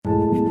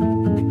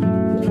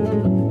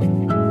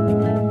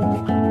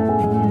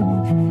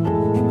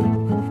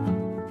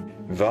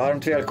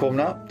Varmt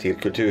välkomna till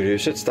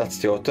Kulturhuset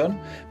Stadsteatern.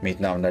 Mitt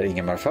namn är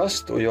Ingemar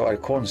Fast och jag är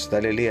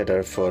konstnärlig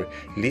ledare för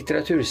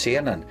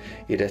litteraturscenen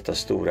i detta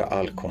stora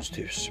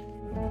allkonsthus.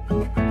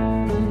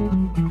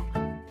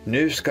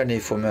 Nu ska ni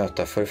få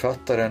möta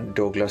författaren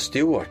Douglas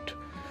Stewart.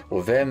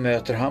 Och vem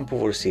möter han på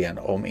vår scen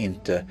om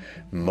inte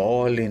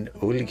Malin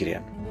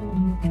Ullgren?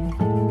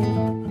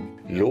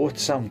 Låt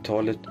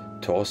samtalet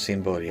ta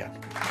sin början.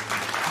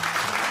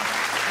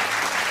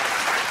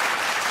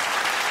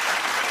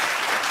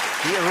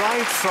 He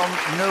arrived from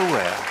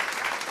nowhere.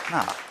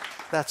 No,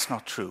 that's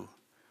not true.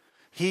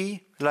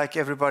 He, like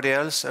everybody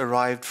else,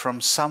 arrived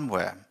from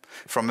somewhere.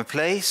 From a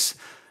place,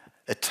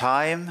 a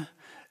time,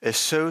 a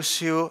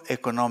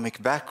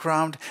socio-economic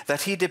background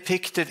that he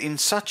depicted in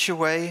such a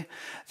way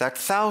that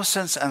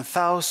thousands and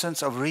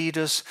thousands of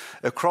readers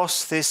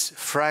across this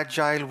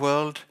fragile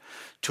world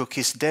took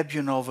his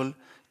debut novel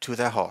to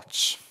their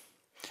hearts.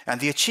 And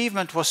the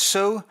achievement was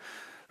so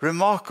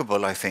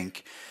remarkable, I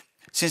think,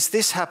 since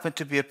this happened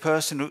to be a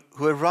person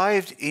who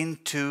arrived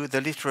into the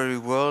literary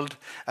world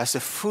as a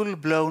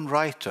full-blown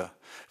writer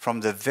from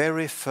the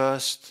very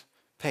first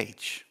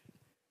page.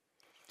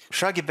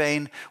 Shuggie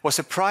Bain was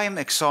a prime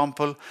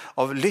example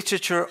of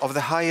literature of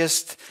the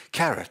highest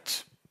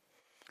carat.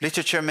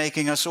 Literature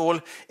making us all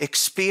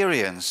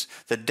experience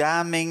the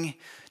damning,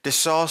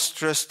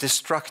 disastrous,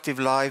 destructive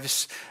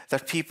lives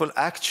that people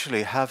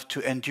actually have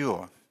to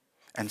endure.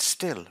 And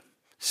still,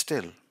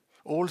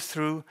 all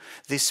through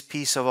this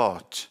piece of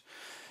art,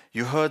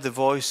 you heard the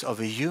voice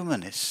of a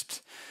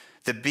humanist,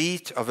 the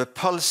beat of a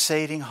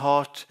pulsating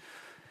heart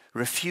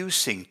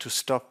refusing to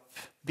stop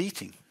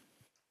beating.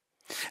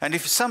 And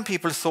if some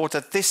people thought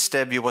that this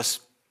debut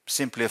was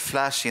simply a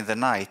flash in the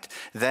night,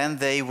 then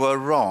they were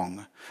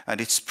wrong.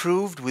 And it's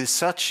proved with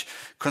such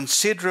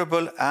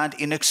considerable and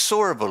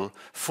inexorable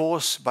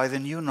force by the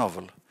new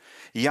novel,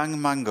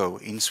 Young Mango,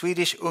 in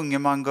Swedish Unge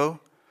Mango,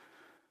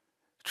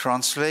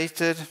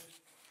 translated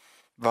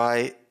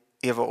by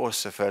Eva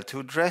Åsefelt,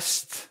 who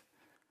dressed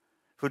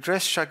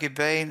Shuggie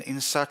Bain in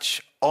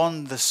such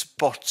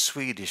on-the-spot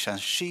Swedish, and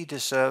she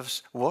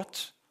deserves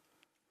what?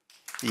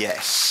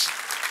 Yes.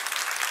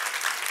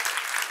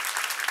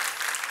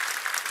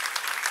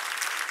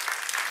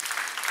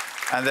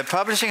 And the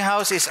publishing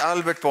house is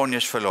Albert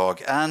Bonniers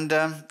Förlag. And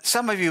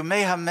some of you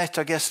may have met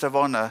our guest of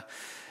honor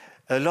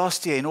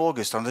last year in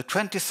August, on the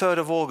 23rd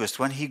of August,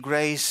 when he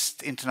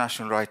graced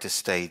International Writers'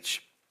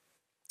 Stage.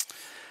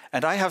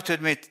 And I have to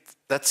admit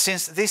that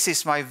since this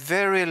is my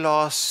very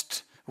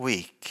last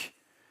week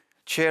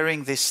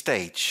chairing this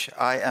stage,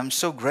 I am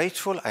so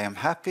grateful, I am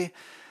happy,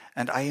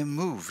 and I am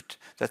moved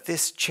that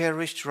this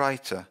cherished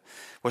writer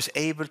was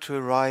able to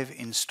arrive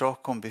in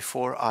Stockholm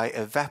before I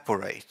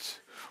evaporate,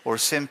 or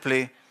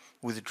simply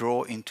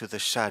withdraw into the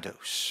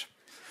shadows.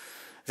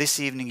 This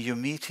evening you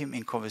meet him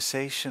in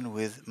conversation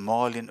with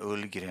Malin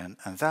Ullgren,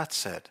 and that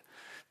said,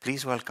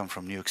 please welcome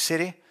from New York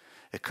City,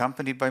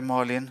 accompanied by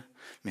Malin,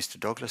 Mr.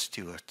 Douglas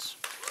Stewart.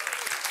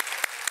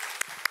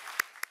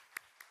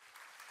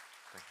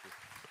 Thank you.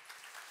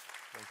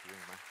 Thank you,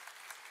 Ingmar.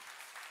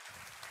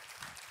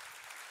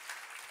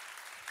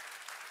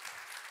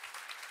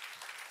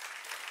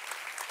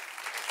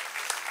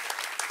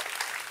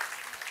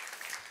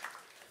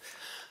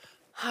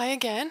 Hi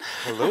again.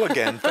 Hello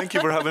again. Thank you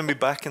for having me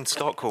back in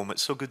Stockholm.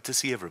 It's so good to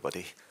see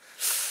everybody.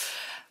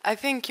 I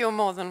think you're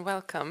more than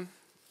welcome.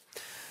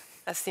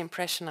 That's the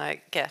impression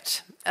I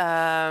get.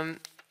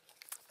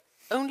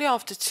 Only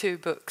after 2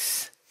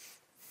 books,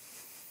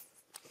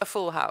 a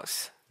full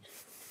house.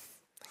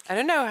 I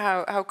don't know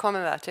how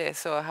common that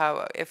is, or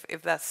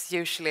if that's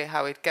usually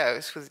how it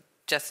goes with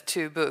just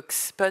 2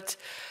 books. But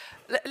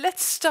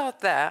let's start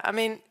there. I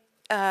mean,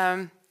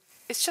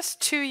 it's just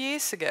 2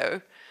 years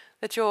ago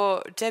that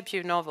your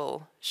debut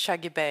novel,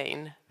 Shuggie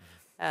Bain,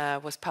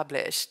 was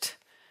published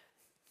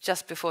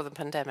just before the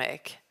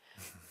pandemic.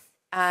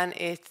 And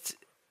it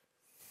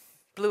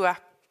blew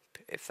up,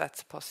 if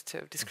that's a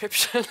positive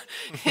description,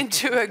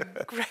 into a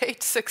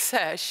great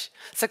success.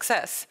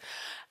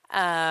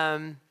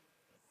 Have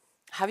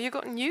you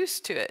gotten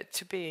used to it,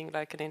 to being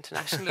like an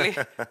internationally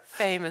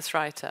famous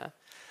writer?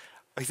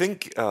 I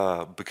think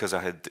because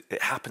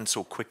it happened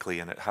so quickly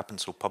and it happened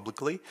so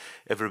publicly,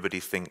 everybody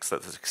thinks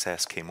that the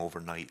success came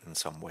overnight in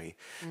some way.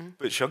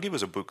 But Shuggie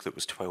was a book that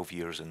was 12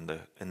 years in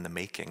the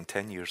making,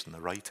 10 years in the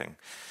writing.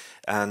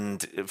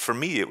 And for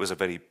me, it was a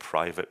very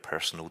private,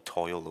 personal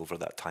toil over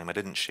that time. I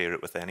didn't share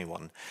it with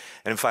anyone.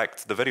 And in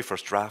fact, the very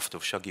first draft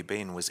of Shuggie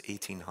Bain was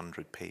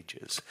 1,800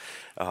 pages.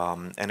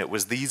 And it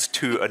was these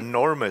 2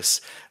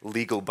 enormous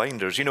legal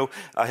binders. You know,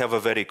 I have a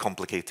very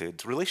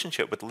complicated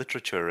relationship with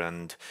literature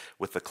and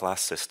with the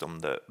class system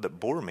that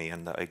bore me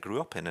and that I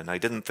grew up in. And I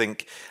didn't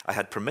think I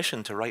had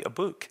permission to write a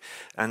book.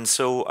 And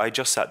so I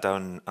just sat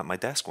down at my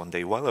desk one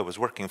day while I was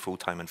working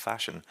full-time in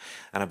fashion,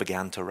 and I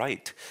began to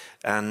write.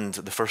 And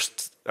the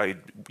first I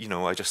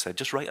just said,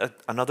 just write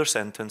another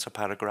sentence, a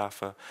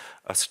paragraph,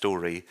 a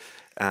story.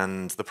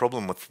 And the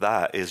problem with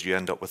that is you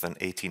end up with an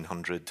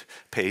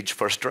 1,800-page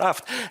first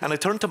draft. And I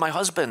turned to my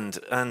husband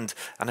and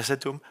I said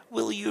to him,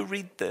 "Will you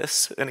read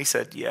this?" And he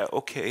said, "Yeah,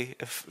 okay,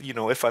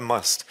 if I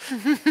must."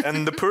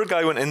 And the poor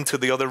guy went into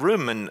the other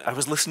room, and I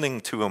was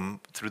listening to him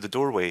through the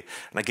doorway.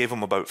 And I gave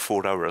him about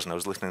 4 hours, and I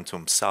was listening to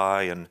him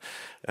sigh and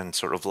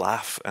sort of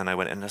laugh. And I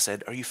went in and I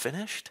said, "Are you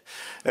finished?"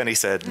 And he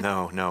said,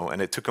 no. And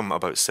it took him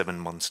about 7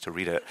 months to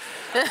read it.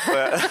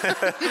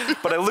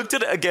 But I looked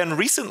at it again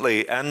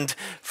recently, and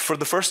for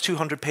the first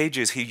 200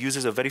 pages, he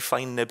uses a very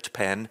fine-nibbed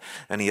pen,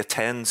 and he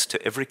attends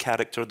to every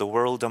character, the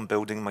world I'm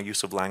building, my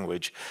use of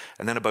language.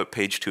 And then about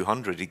page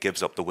 200, he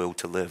gives up the will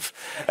to live.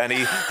 And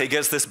he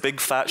gets this big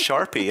fat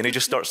Sharpie, and he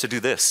just starts to do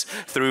this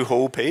through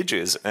whole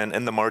pages. And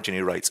in the margin,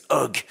 he writes,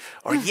 "Ugh,"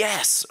 or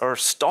 "yes," or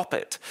 "stop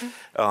it."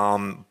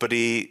 But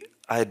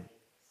I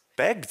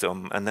begged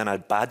him, and then I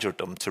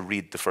badgered him to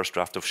read the first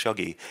draft of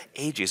Shuggie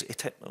ages,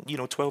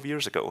 12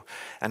 years ago.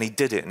 And he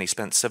did it, and he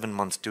spent 7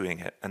 months doing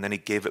it. And then he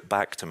gave it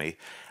back to me.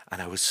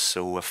 And I was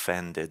so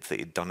offended that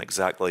he'd done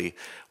exactly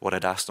what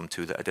I'd asked him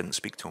to, that I didn't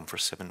speak to him for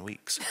 7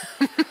 weeks.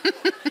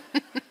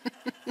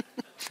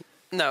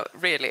 No,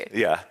 really?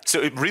 Yeah,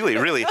 so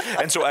really.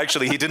 And so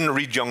actually he didn't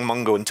read Young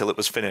Mungo until it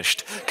was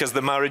finished, because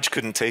the marriage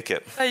couldn't take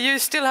it. You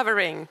still have a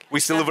ring? We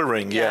still have a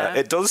ring, yeah.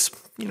 It does,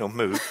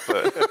 move.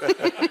 But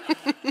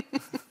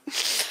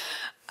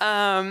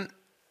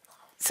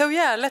so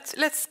yeah,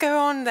 let's go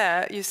on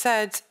there. You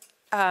said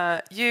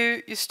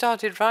you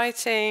started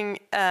writing,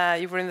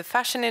 you were in the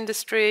fashion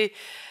industry,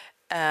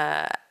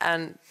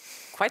 and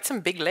quite some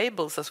big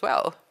labels as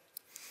well,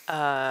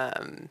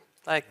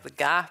 like the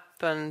Gap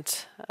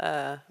and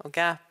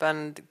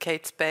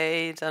Kate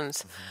Spade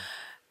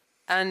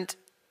and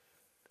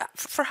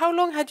for how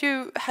long had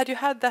you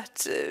had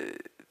that?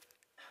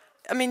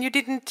 I mean, you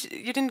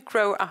didn't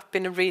grow up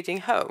in a reading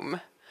home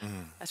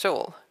at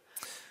all,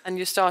 and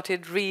you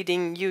started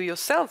reading you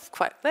yourself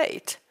quite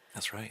late.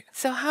 That's right.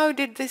 So how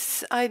did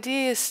this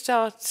idea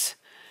start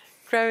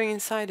growing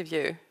inside of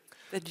you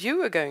that you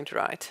were going to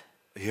write?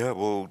 Yeah,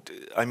 well,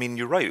 I mean,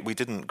 you're right. We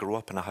didn't grow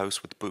up in a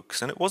house with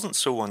books, and it wasn't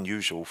so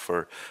unusual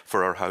for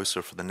our house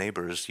or for the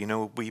neighbours.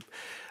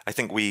 I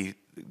think we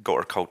got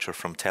our culture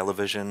from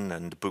television,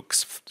 and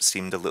books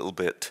seemed a little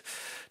bit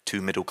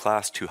too middle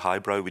class, too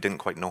highbrow. We didn't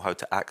quite know how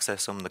to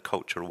access them. The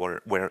culture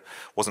where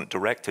wasn't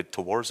directed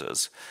towards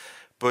us.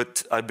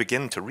 But I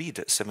began to read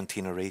at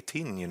 17 or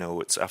 18,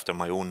 it's after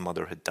my own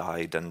mother had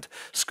died and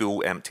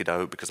school emptied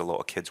out because a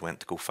lot of kids went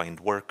to go find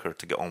work or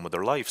to get on with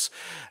their lives.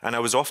 And I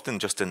was often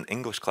just in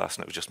English class,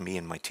 and it was just me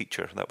and my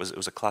teacher. It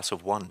was a class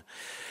of one.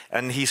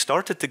 And he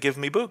started to give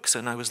me books,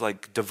 and I was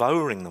like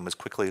devouring them as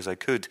quickly as I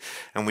could.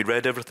 And we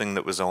read everything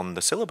that was on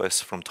the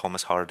syllabus, from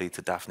Thomas Hardy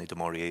to Daphne du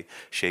Maurier,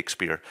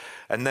 Shakespeare.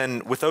 And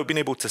then without being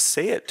able to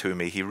say it to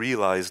me, he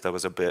realized I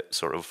was a bit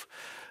sort of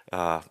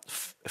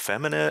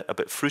effeminate, a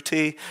bit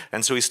fruity,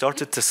 and so he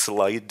started to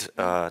slide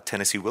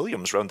Tennessee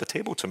Williams round the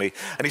table to me,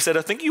 and he said,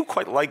 "I think you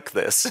quite like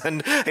this,"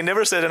 and he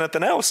never said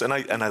anything else, and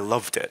I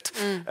loved it.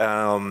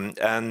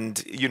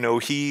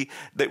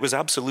 It was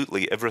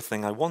absolutely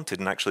everything I wanted,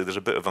 and actually there's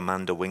a bit of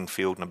Amanda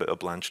Wingfield and a bit of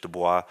Blanche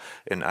Dubois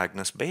in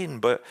Agnes Bain,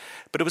 but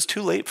it was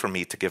too late for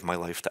me to give my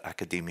life to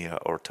academia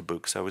or to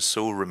books. I was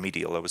so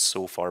remedial, I was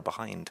so far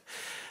behind.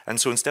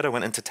 And so instead I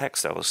went into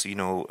textiles.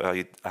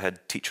 I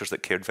had teachers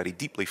that cared very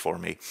deeply for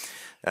me.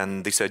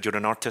 And they said, "You're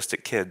an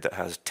artistic kid that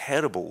has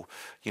terrible,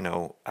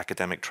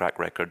 academic track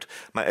record."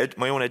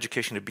 My own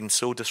education had been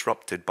so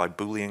disrupted by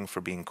bullying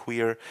for being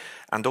queer.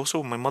 And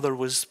also my mother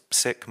was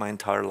sick my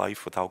entire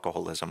life with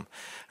alcoholism.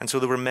 And so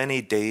there were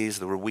many days,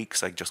 there were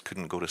weeks I just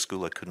couldn't go to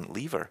school. I couldn't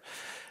leave her.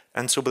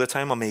 And so by the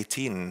time I'm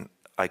 18,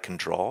 I can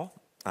draw.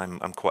 I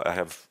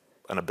have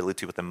an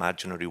ability with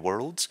imaginary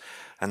worlds.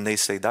 And they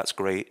say, "That's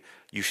great.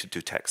 You should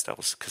do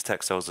textiles, because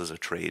textiles is a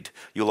trade.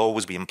 You'll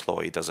always be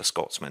employed as a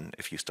Scotsman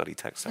if you study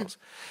textiles."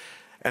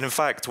 And in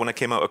fact, when I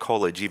came out of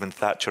college, even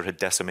Thatcher had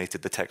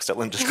decimated the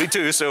textile industry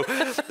too. So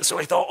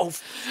I thought, oh,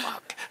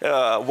 fuck,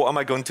 what am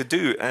I going to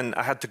do? And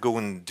I had to go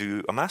and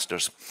do a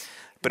master's.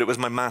 But it was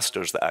my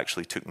master's that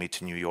actually took me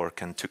to New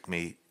York and took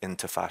me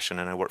into fashion.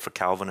 And I worked for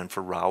Calvin and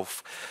for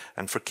Ralph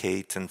and for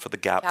Kate and for the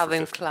Gap.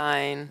 Calvin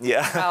Klein.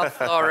 Yeah.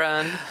 Ralph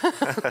Lauren.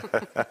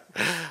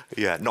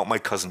 Yeah, not my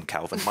cousin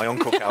Calvin, my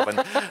uncle Calvin.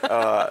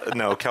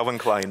 No, Calvin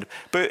Klein.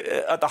 But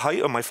at the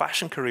height of my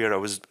fashion career, I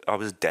was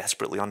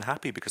desperately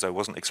unhappy because I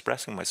wasn't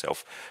expressing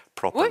myself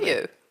properly. Were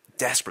you?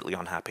 Desperately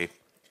unhappy.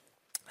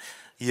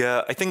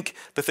 Yeah, I think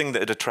the thing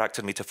that had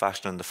attracted me to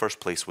fashion in the first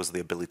place was the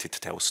ability to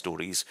tell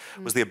stories,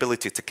 was the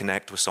ability to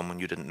connect with someone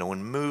you didn't know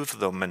and move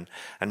them and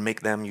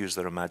make them use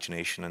their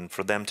imagination and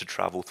for them to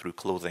travel through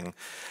clothing.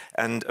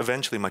 And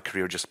eventually my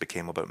career just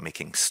became about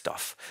making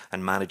stuff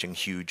and managing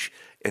huge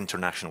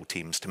international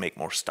teams to make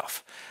more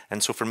stuff.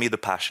 And so for me, the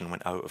passion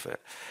went out of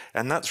it.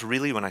 And that's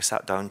really when I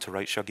sat down to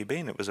write Shuggie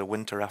Bain. It was a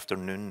winter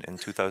afternoon in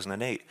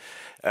 2008.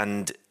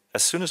 And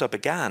as soon as I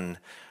began,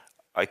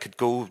 I could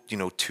go,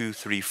 2,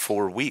 3,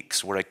 4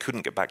 weeks where I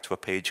couldn't get back to a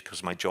page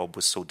because my job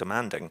was so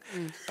demanding.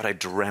 But I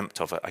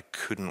dreamt of it. I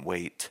couldn't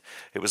wait.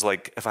 It was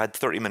like if I had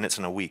 30 minutes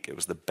in a week, it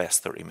was the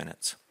best 30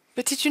 minutes.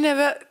 But did you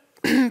never,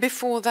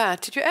 before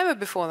that,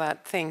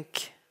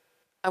 think,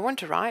 I want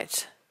to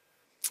write?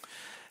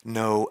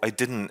 No, I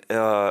didn't.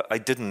 I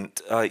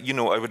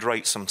would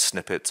write some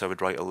snippets. I would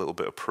write a little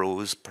bit of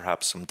prose,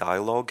 perhaps some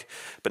dialogue,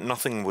 but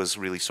nothing was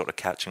really sort of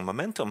catching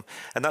momentum.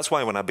 And that's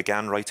why when I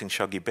began writing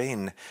Shuggie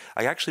Bain,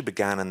 I actually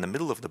began in the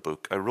middle of the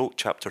book. I wrote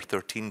chapter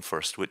 13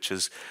 first, which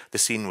is the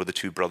scene where the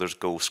two brothers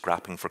go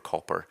scrapping for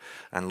copper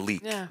and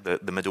Leek,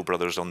 the middle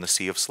brothers, on the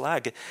Sea of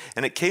Slag.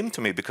 And it came to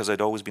me because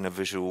I'd always been a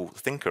visual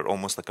thinker,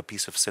 almost like a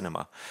piece of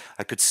cinema.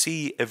 I could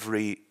see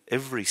every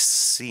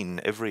scene,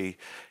 every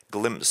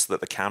glimpse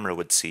that the camera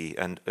would see,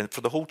 and for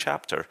the whole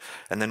chapter,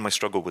 and then my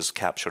struggle was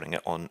capturing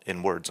it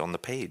in words on the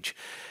page.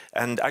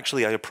 And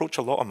actually, I approach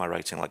a lot of my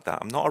writing like that.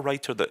 I'm not a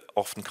writer that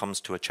often comes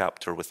to a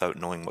chapter without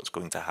knowing what's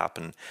going to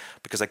happen,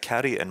 because I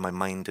carry it in my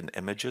mind in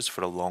images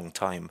for a long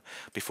time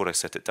before I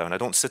sit it down. I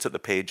don't sit at the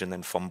page and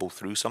then fumble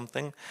through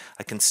something.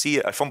 I can see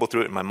it, I fumble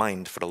through it in my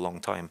mind for a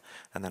long time,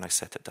 and then I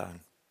set it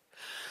down.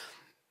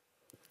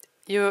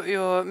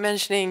 You're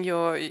mentioning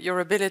your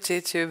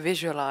ability to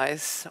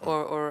visualize,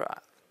 or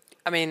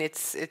I mean,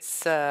 it's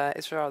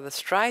rather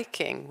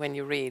striking when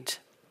you read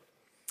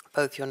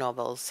both your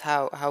novels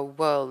how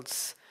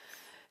worlds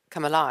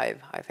come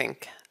alive, I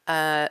think,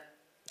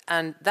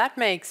 and that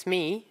makes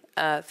me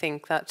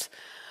think that,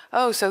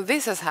 oh, so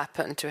this has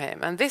happened to him,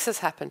 and this has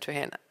happened to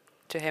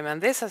him,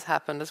 and this has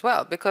happened as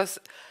well, because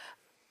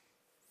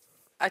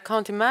I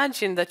can't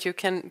imagine that you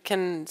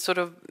can sort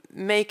of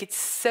make it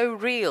so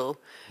real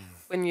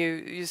when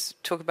you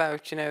talk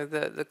about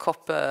the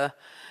copper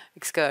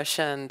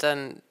excursion.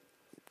 And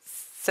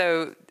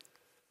so,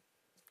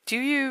 do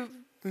you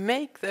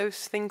make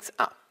those things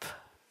up?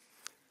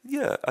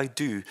 Yeah, I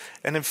do.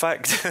 And in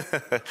fact,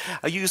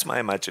 I use my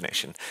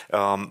imagination.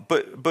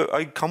 But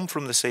I come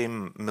from the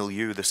same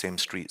milieu, the same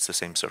streets, the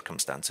same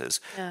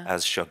circumstances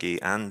as Shuggie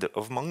and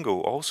of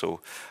Mungo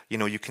also.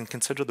 You can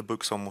consider the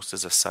books almost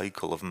as a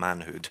cycle of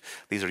manhood.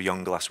 These are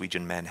young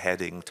Glaswegian men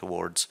heading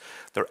towards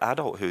their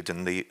adulthood,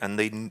 and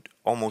they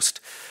almost,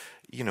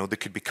 they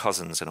could be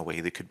cousins in a way.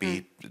 They could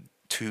be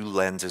two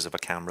lenses of a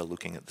camera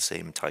looking at the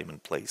same time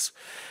and place.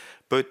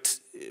 But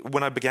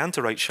when I began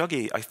to write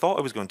Shuggie, I thought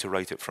I was going to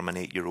write it from an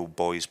 8-year-old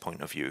boy's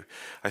point of view.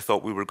 I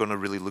thought we were going to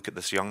really look at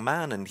this young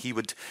man, and he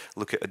would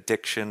look at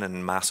addiction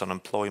and mass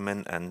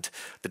unemployment and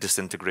the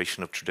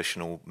disintegration of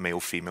traditional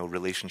male-female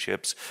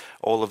relationships,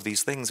 all of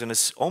these things.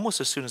 And almost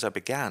as soon as I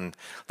began,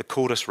 the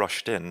chorus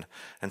rushed in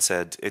and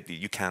said,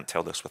 you can't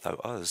tell this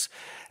without us.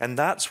 And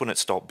that's when it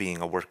stopped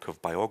being a work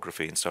of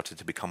biography and started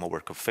to become a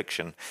work of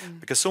fiction,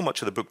 because so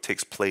much of the book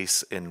takes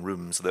place in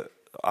rooms that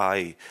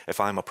if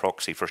I'm a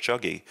proxy for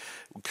Shuggie,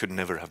 could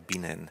never have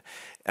been in.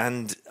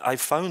 And I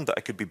found that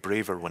I could be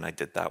braver when I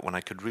did that, when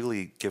I could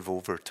really give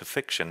over to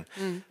fiction,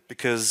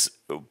 because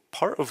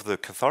part of the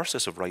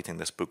catharsis of writing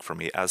this book for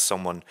me, as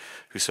someone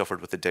who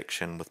suffered with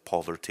addiction, with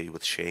poverty,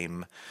 with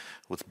shame,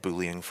 with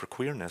bullying for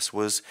queerness,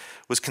 was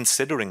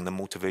considering the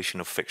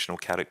motivation of fictional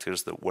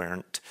characters that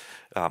weren't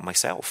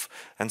myself.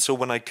 And so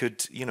when I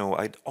could,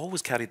 I'd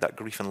always carried that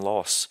grief and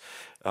loss.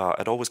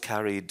 I'd always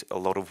carried a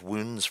lot of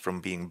wounds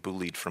from being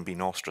bullied, from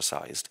being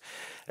ostracized.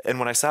 And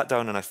when I sat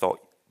down and I thought,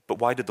 but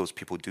why did those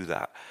people do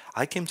that?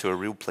 I came to a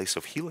real place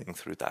of healing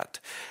through that.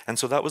 And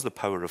so that was the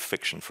power of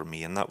fiction for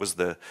me. And that was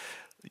the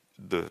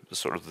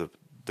sort of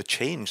the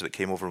change that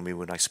came over me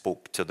when I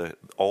spoke to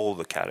all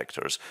the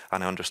characters,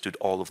 and I understood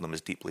all of them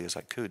as deeply as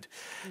I could.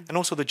 And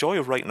also the joy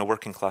of writing a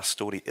working class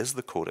story is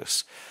the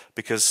chorus,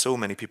 because so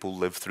many people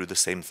live through the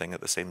same thing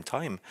at the same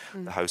time.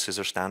 The houses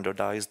are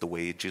standardized, the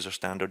wages are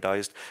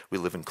standardized, we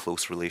live in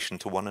close relation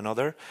to one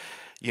another.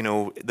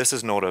 This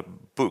is not a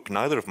book.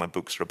 Neither of my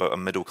books are about a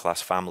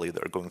middle-class family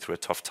that are going through a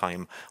tough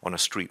time on a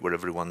street where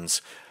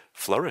everyone's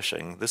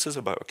flourishing. This is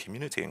about a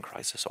community in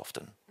crisis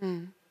often.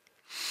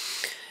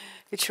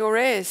 It sure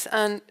is.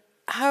 And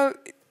how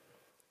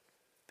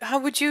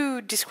would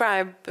you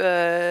describe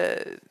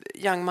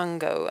Young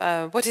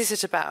Mungo? What is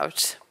it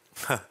about?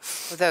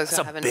 For those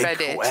who haven't read it.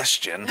 That's a big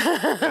question.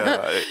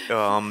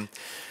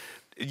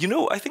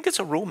 I think it's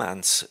a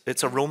romance.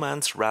 It's a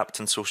romance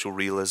wrapped in social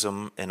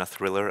realism, in a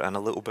thriller, and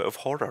a little bit of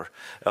horror.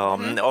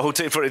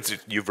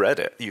 You've read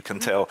it, you can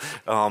tell.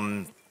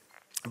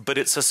 But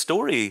it's a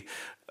story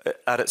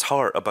at its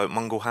heart about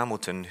Mungo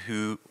Hamilton,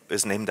 who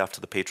is named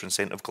after the patron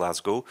saint of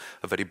Glasgow,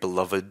 a very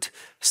beloved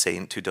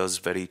saint who does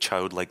very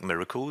childlike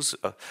miracles.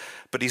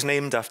 But he's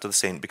named after the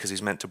saint because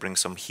he's meant to bring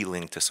some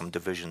healing to some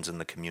divisions in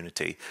the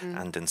community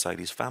and inside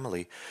his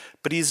family.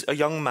 But he's a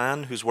young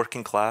man who's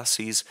working class.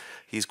 He's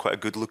quite a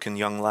good-looking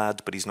young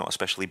lad, but he's not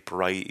especially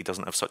bright. He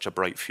doesn't have such a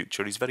bright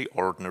future. He's very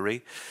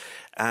ordinary.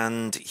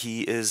 And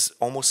he is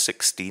almost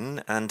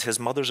 16, and his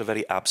mother's a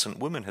very absent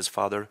woman. His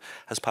father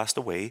has passed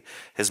away.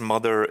 His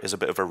mother is a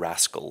bit of a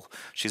rascal.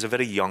 She's a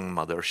very young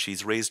mother.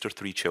 She's raised her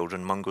 3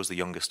 children. Mungo's the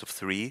youngest of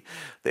 3,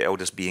 the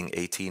eldest being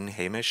 18,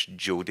 Hamish,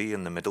 Jodie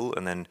in the middle,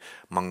 and then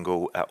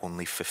Mungo at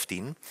only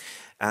 15.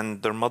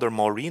 And their mother,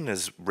 Maureen,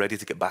 is ready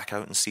to get back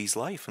out and seize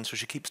life, and so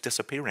she keeps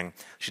disappearing.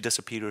 She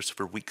disappears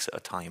for weeks at a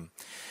time.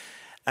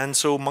 And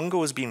so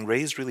Mungo is being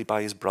raised really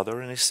by his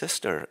brother and his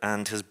sister,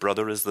 and his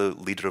brother is the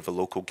leader of a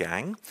local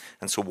gang,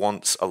 and so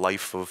wants a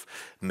life of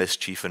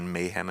mischief and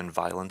mayhem and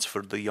violence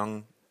for the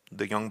young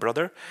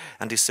brother.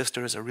 And his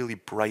sister is a really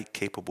bright,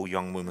 capable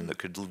young woman that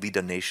could lead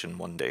a nation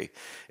one day,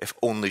 if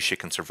only she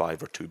can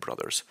survive her 2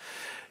 brothers.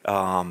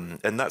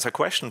 And that's a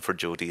question for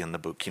Jodie in the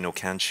book. You know,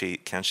 can she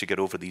get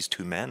over these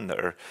 2 men that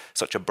are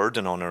such a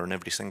burden on her in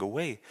every single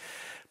way?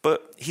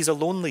 But he's a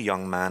lonely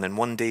young man, and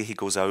one day he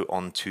goes out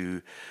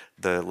onto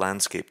the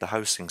landscape, the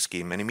housing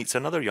scheme, and he meets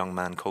another young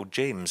man called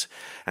James.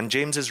 And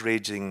James is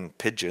raising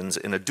pigeons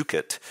in a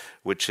ducat,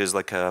 which is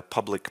like a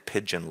public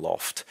pigeon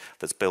loft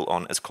that's built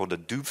on, it's called a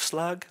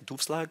duvslag.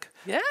 Duvslag?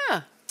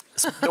 Yeah.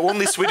 It's the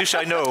only Swedish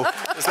I know.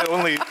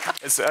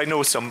 I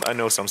know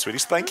some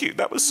Swedish. Thank you.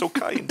 That was so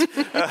kind.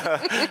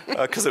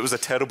 Because it was a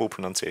terrible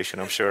pronunciation,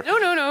 I'm sure.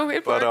 No.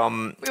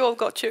 We all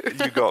got you.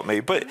 You got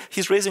me. But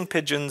he's raising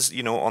pigeons,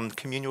 you know, on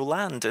communal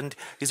land, and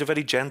he's a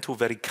very gentle,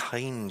 very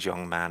kind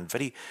young man,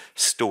 very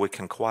stoic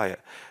and quiet.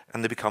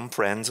 And they become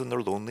friends in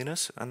their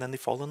loneliness, and then they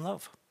fall in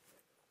love.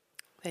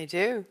 They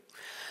do.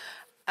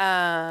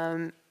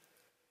 And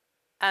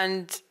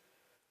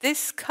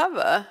this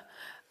cover,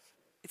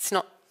 it's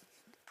not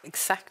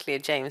exactly a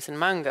James and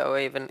Mungo,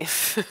 even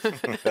if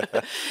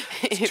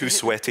it's 2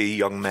 sweaty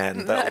young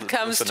men. That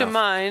comes to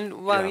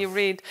mind while you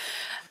read.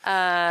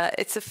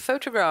 It's a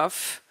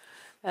photograph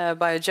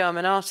by a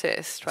German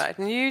artist, right?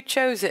 And you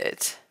chose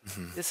it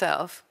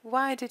yourself.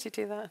 Why did you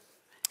do that?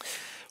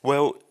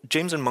 Well,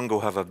 James and Mungo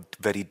have a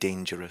very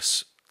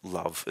dangerous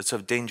love. It's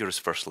a dangerous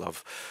first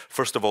love.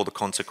 First of all, the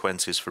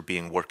consequences for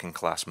being working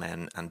class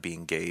men and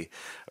being gay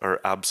are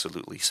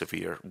absolutely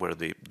severe where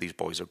these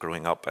boys are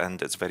growing up,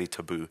 and it's very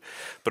taboo.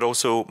 But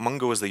also,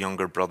 Mungo is the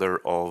younger brother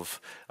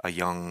of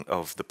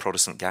the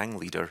Protestant gang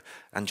leader,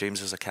 and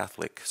James is a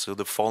Catholic. So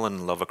they've fallen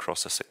in love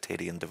across a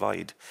sectarian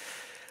divide.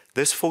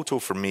 This photo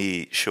for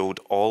me showed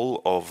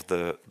all of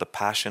the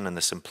passion and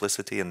the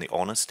simplicity and the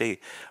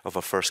honesty of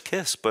a first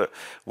kiss. But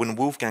when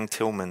Wolfgang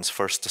Tillmans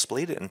first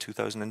displayed it in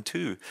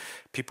 2002,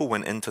 people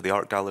went into the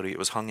art gallery it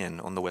was hung in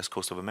on the west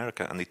coast of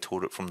America, and they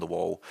tore it from the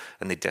wall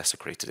and they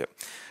desecrated it.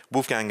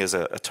 Wolfgang is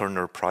a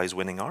Turner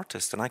Prize-winning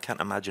artist, and I can't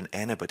imagine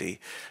anybody,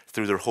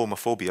 through their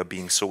homophobia,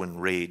 being so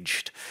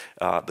enraged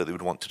that they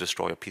would want to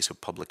destroy a piece of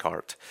public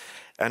art.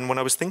 And when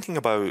I was thinking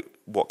about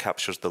what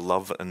captures the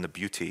love and the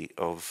beauty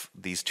of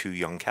these 2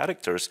 young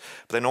characters,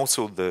 but then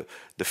also the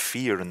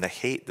fear and the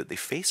hate that they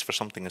face for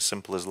something as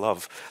simple as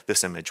love,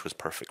 this image was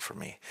perfect for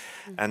me.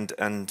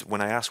 And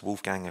when I asked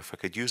Wolfgang if I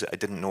could use it, I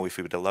didn't know if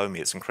he would allow me.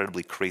 It's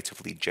incredibly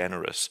creatively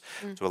generous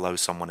to allow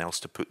someone else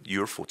to put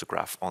your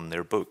photograph on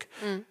their book.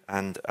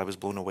 And I was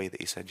blown away that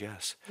he said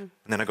yes. And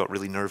then I got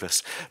really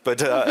nervous.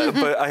 But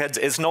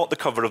it's not the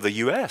cover of the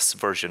US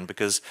version,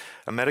 because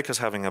America's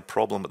having a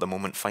problem at the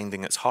moment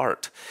finding its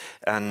heart.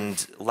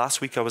 And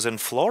last week I was in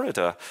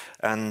Florida,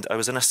 and I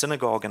was in a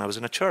synagogue and I was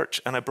in a church,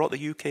 and I brought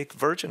the UK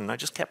version, and I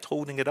just kept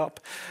holding it up.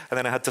 And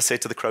then I had to say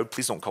to the crowd,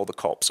 please don't call the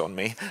cops on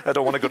me. I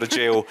don't want to go to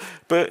jail.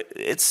 But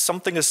it's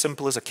something as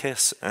simple as a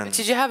kiss. And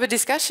did you have a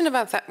discussion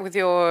about that with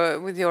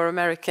your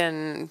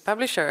American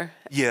publisher?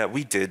 Yeah,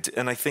 we did.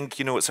 And I think,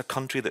 you know, it's a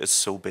country that is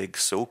so big,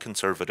 so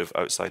conservative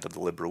outside of the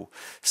liberal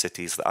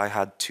cities, that I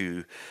had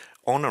to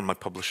honor my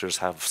publishers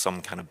have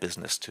some kind of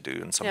business to do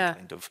and some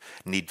kind of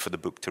need for the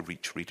book to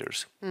reach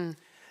readers.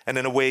 And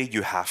in a way,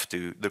 you have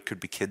to. There could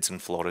be kids in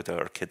Florida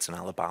or kids in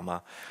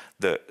Alabama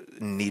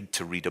that need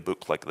to read a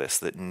book like this,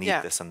 that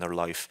need this in their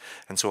life.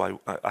 And so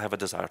I have a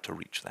desire to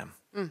reach them.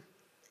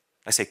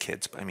 I say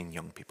kids, but I mean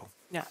young people.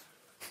 Yeah.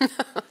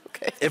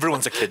 Okay.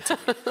 Everyone's a kid to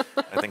me,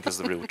 I think, is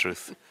the real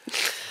truth.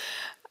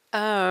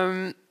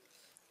 So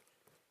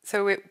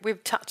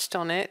we've touched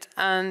on it,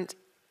 and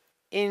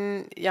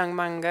in Young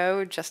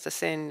Mungo, just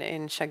as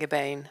in Shaggy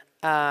Bane,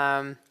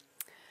 the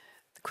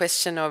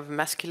question of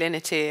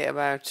masculinity,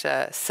 about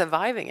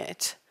surviving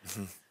it,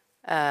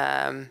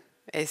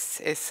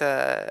 is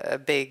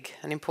a big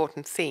and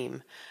important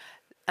theme.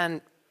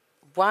 And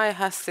why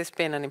has this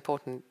been an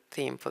important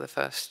theme for the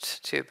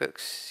first 2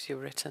 books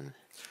you've written?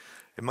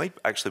 It might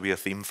actually be a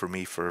theme for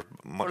me for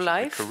much of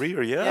life? my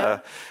career,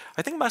 yeah.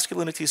 I think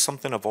masculinity is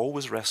something I've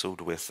always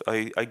wrestled with.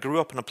 I grew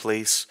up in a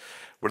place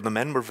where the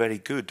men were very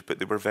good, but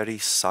they were very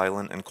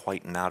silent and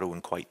quite narrow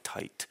and quite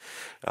tight.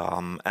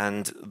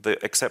 And the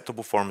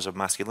acceptable forms of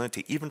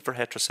masculinity, even for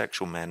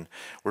heterosexual men,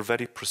 were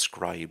very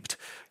prescribed.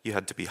 You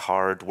had to be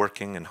hard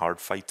working and hard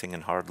fighting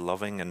and hard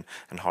loving and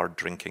hard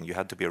drinking. You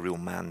had to be a real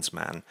man's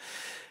man.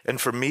 And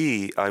for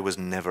me, I was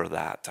never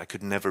that. I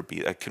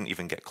couldn't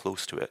even get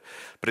close to it.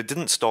 But it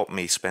didn't stop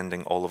me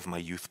spending all of my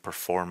youth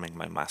performing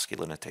my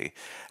masculinity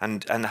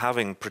and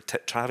having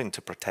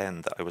to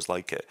pretend that I was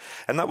like it.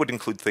 And that would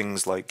include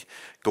things like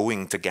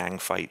going to gang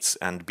fights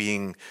and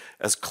being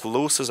as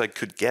close as I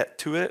could get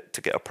to it to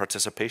get a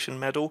participation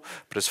medal,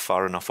 but as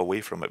far enough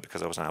away from it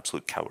because I was an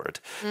absolute coward.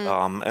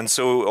 And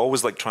so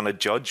always like trying to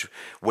judge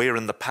where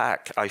in the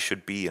pack I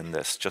should be in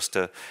this just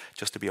to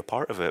be a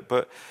part of it.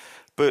 But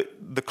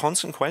the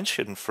constant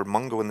question for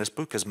Mungo in this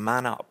book is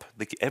man up.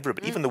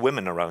 Everybody, even the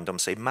women around him,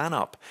 say, man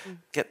up,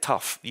 get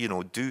tough,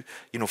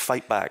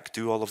 fight back,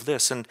 do all of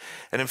this. And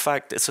in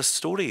fact, it's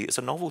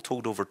a novel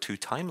told over 2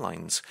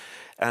 timelines.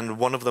 And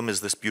one of them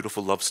is this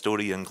beautiful love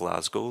story in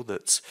Glasgow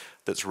that's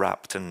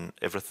wrapped in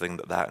everything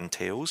that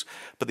entails.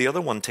 But the other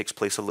one takes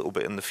place a little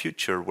bit in the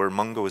future, where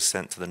Mungo is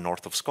sent to the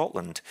north of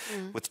Scotland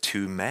with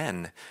 2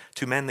 men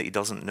that he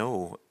doesn't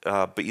know.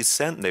 But he's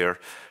sent there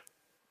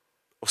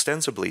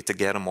ostensibly to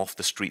get him off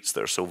the streets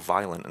that are so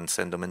violent and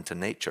send him into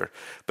nature.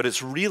 But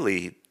it's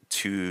really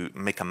to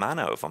make a man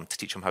out of him, to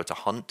teach him how to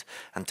hunt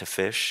and to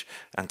fish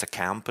and to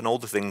camp and all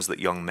the things that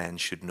young men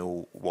should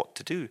know what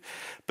to do.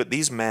 But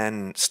these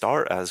men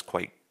start as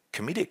quite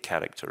comedic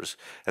characters,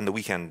 and the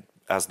weekend,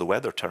 as the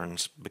weather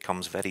turns,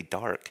 becomes very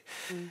dark.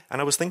 And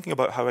I was thinking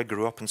about how I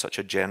grew up in such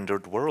a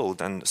gendered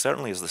world, and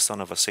certainly as the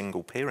son of a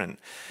single parent,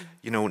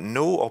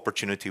 no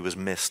opportunity was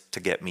missed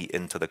to get me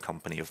into the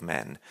company of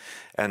men.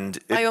 And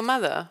by your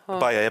mother? Or?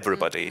 By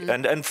everybody,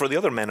 and for the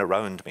other men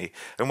around me.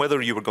 And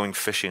whether you were going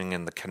fishing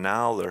in the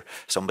canal, or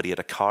somebody had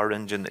a car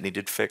engine that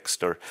needed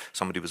fixed, or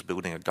somebody was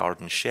building a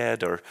garden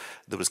shed, or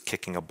there was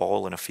kicking a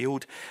ball in a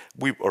field,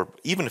 or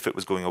even if it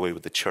was going away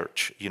with the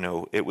church,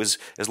 it was,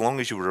 as long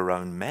as you were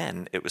around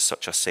men, it was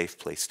such a safe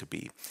place to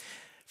be.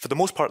 For the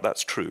most part,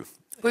 that's true.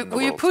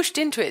 Were you pushed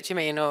into it, you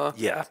mean? Or?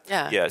 Yeah.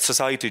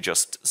 Society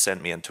just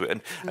sent me into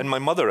it. And my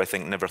mother, I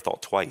think, never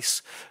thought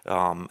twice.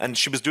 And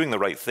she was doing the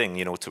right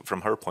thing,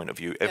 from her point of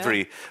view.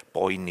 Every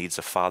boy needs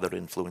a father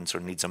influence or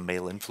needs a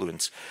male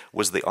influence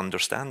was the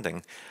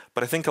understanding.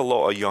 But I think a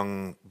lot of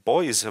young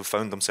boys have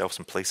found themselves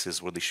in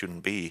places where they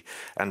shouldn't be,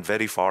 and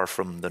very far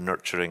from the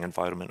nurturing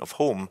environment of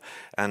home,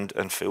 and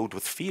filled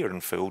with fear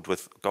and filled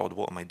with, God,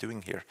 what am I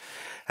doing here?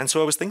 And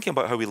so I was thinking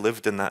about how we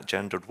lived in that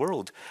gendered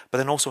world, but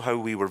then also how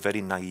we were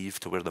very naive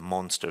to where the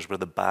monsters, where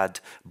the bad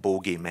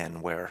bogey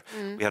men were.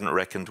 We hadn't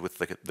reckoned with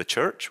the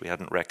church, we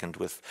hadn't reckoned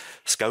with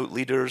scout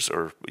leaders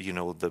or,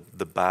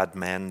 the bad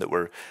men that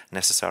were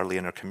necessarily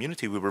in our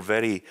community. We were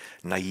very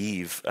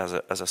naive as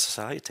a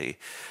society.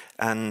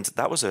 And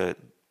that was a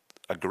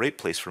great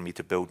place for me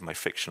to build my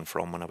fiction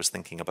from when I was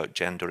thinking about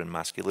gender and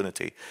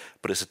masculinity,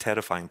 but it's a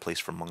terrifying place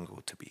for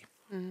Mungo to be.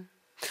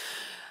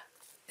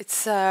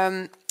 It's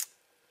I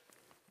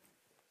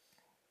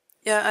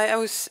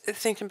was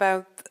thinking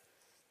about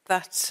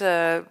that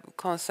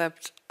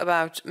concept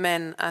about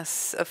men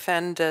as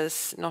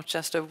offenders, not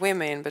just of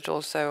women, but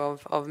also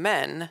of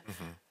men,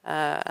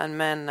 and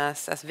men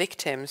as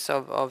victims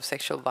of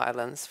sexual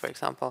violence, for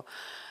example.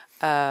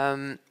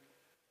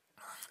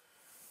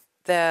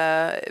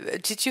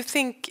 Did you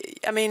think,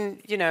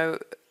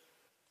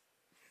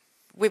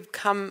 we've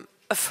come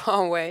a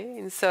far way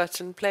in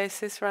certain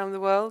places around the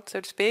world,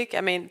 so to speak.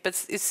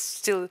 But it's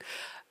still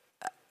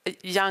a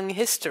young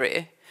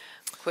history,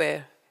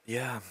 queer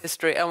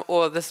history,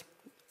 or this,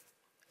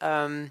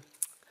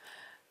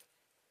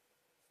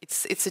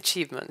 its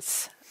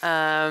achievements.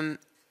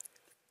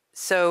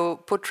 So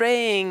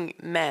portraying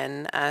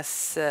men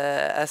as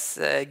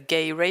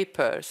gay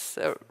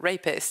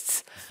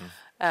rapists.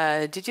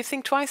 Did you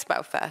think twice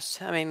about that?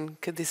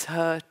 Could this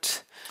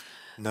hurt?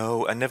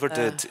 No, I never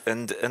did,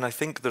 and I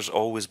think there's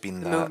always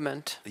been that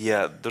movement.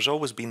 Yeah, there's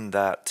always been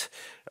that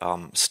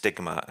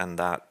stigma and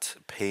that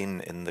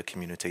pain in the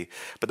community.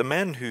 But the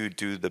men who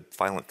do the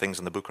violent things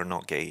in the book are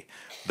not gay;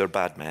 they're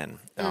bad men.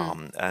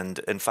 And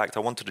in fact,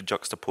 I wanted to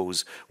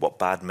juxtapose what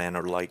bad men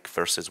are like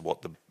versus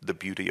what the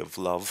beauty of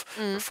love,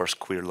 or first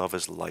queer love,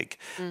 is like.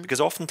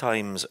 Because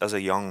oftentimes, as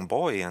a young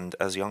boy and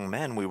as young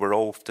men, we were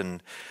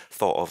often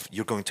thought of,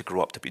 you're going to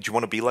grow up to be, do you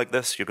want to be like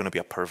this? You're going to be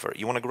a pervert.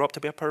 You want to grow up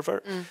to be a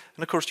pervert? And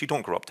of course, you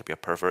don't grow up to be a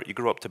pervert. You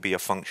grow up to be a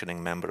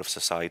functioning member of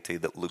society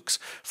that looks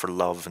for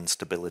love and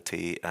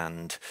stability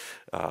and,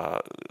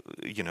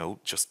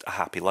 just a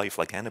happy life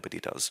like anybody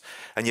does.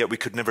 And yet we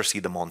could never see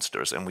the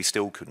monsters, and we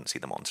still couldn't see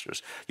the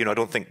monsters. I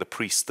don't think the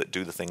priests that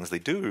do the things they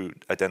do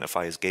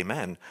identify as gay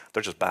men.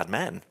 They're just bad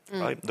men,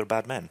 right? They're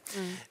bad men.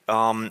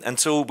 And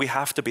so we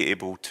have to be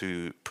able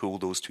to pull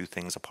those two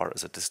things apart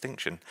as a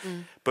distinction.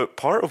 But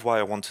part of why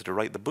I wanted to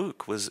write the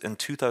book was in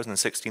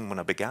 2016, when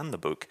I began the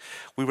book,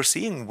 we were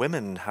seeing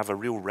women have a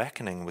real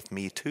reckoning with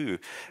Me Too,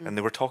 and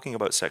they were talking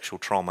about sexual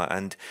trauma,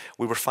 and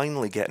we were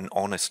finally getting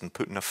honest and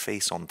putting a face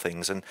space on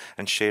things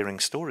and sharing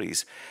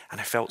stories.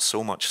 And I felt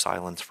so much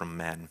silence from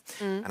men.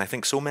 And I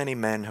think so many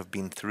men have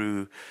been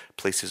through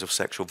places of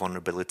sexual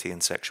vulnerability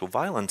and sexual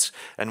violence,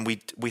 and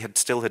we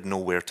still had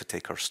nowhere to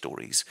take our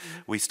stories.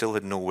 We still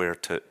had nowhere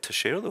to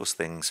share those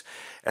things.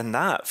 And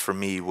that, for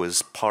me,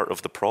 was part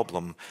of the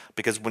problem,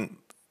 because when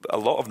a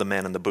lot of the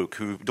men in the book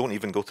who don't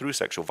even go through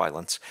sexual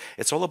violence,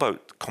 it's all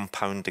about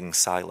compounding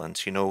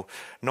silence, not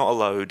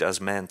allowed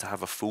as men to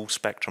have a full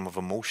spectrum of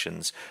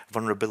emotions,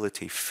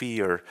 vulnerability,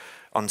 fear,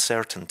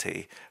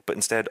 uncertainty, but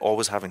instead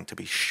always having to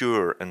be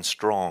sure and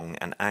strong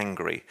and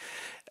angry.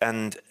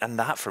 And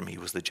that for me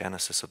was the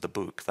genesis of the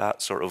book,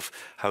 that sort of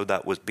how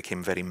that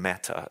became very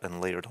meta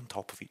and layered on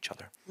top of each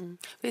other.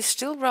 There's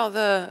still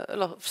rather a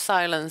lot of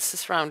silence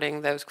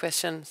surrounding those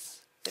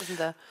questions, isn't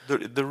there?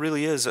 There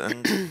really is,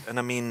 and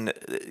I mean,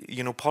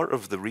 part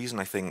of the reason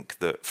I think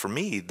that for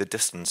me the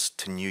distance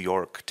to New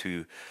York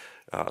to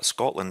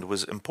Scotland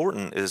was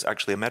important is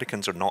actually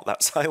Americans are not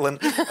that silent.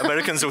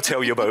 Americans will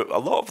tell you about a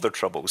lot of their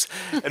troubles.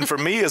 And for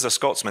me as a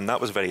Scotsman, that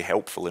was very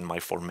helpful in my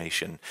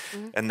formation.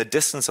 And the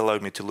distance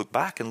allowed me to look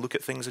back and look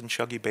at things in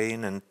Shuggie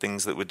Bain and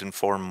things that would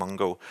inform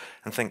Mungo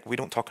and think, we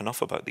don't talk enough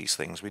about these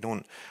things. We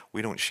don't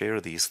share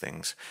these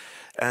things.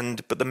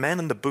 But the men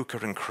in the book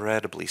are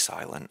incredibly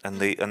silent, and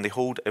they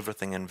hold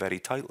everything in very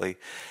tightly.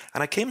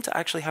 And I came to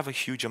actually have a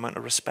huge amount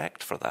of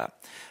respect for that,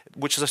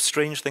 which is a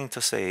strange thing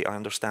to say, I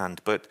understand.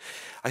 But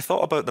I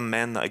thought about the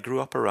men that I grew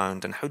up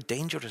around and how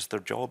dangerous their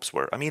jobs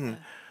were. I mean,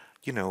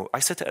 I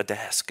sit at a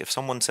desk. If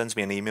someone sends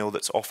me an email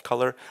that's off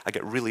colour, I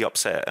get really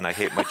upset and I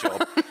hate my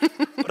job.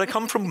 But I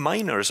come from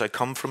miners, I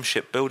come from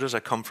shipbuilders, I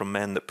come from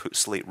men that put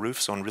slate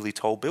roofs on really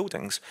tall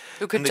buildings.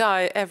 Who could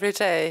die every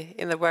day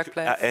in the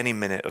workplace. At any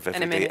minute of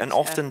every day. And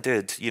often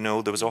did.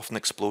 There was often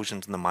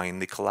explosions in the mine,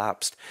 they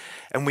collapsed.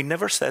 And we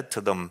never said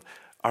to them,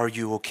 are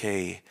you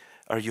okay?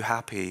 Are you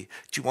happy?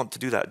 Do you want to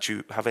do that? Do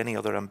you have any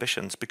other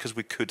ambitions? Because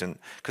we couldn't.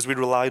 Because we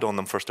relied on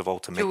them, first of all,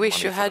 to make money. You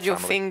wish you had your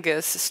family.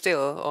 Fingers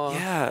still? Or,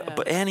 yeah,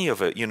 but any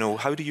of it,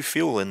 how do you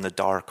feel in the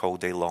dark all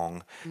day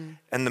long?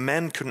 And the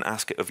men couldn't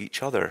ask it of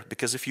each other,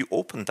 because if you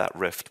opened that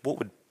rift, what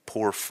would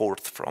pour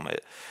forth from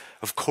it?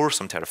 Of course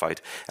I'm terrified.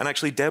 And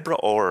actually Deborah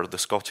Orr, the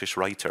Scottish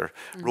writer,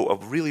 wrote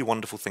a really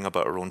wonderful thing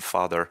about her own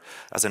father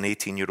as an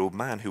 18-year-old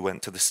man who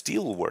went to the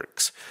steel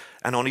works.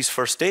 And on his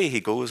first day, he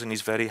goes and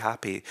he's very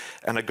happy.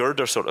 And a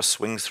girder sort of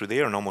swings through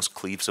there and almost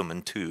cleaves him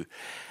in two.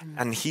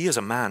 And he, as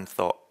a man,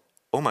 thought,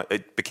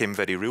 it became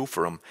very real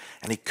for him.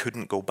 And he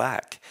couldn't go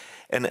back.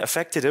 And it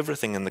affected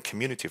everything in the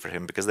community for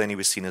him, because then he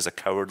was seen as a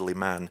cowardly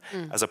man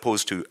as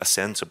opposed to a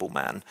sensible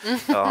man.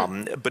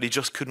 But he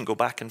just couldn't go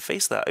back and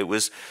face that.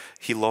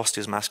 He lost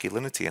his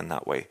masculinity in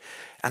that way.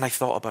 And I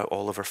thought about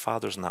all of our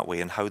fathers in that way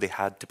and how they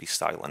had to be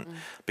silent,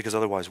 because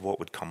otherwise what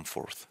would come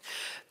forth?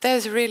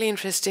 There's a really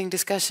interesting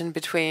discussion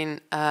between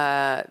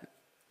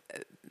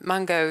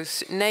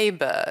Mungo's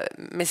neighbour,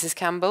 Mrs.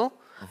 Campbell,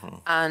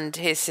 and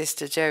his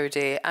sister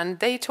Jodie. And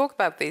they talk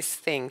about these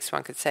things,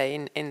 one could say,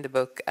 in the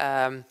book.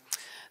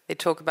 They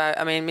talk about,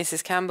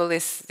 Mrs. Campbell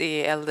is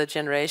the elder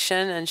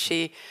generation, and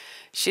she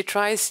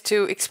tries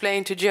to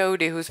explain to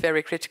Jodie, who's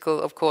very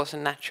critical, of course,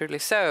 and naturally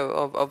so,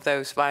 of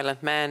those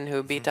violent men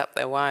who beat up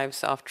their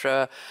wives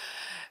after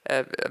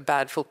a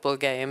bad football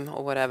game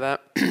or whatever.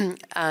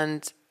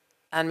 And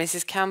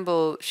Mrs.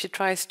 Campbell, she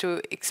tries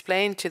to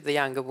explain to the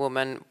younger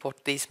woman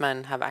what these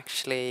men have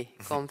actually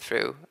gone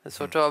through,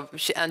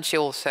 and she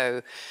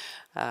also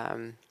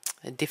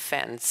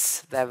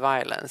defends their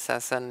violence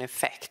as an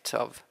effect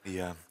of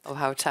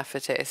how tough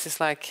it is. It's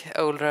like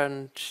older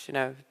and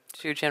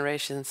two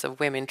generations of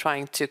women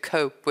trying to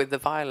cope with the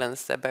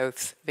violence they're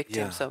both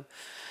victims of.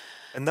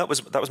 And that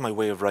was my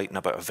way of writing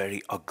about a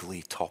very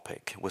ugly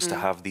topic, was to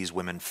have these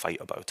women fight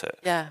about it.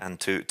 And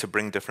to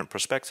bring different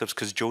perspectives,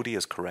 because Jodie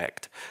is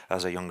correct.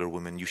 As a younger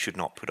woman, you should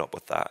not put up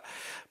with that.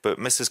 But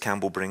Mrs.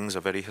 Campbell brings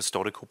a very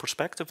historical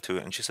perspective to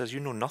it, and she says, you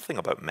know nothing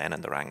about men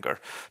and their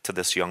anger, to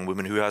this young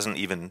woman who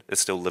is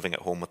still living at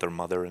home with her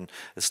mother and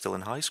is still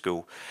in high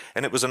school.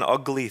 And it was an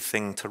ugly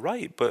thing to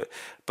write, but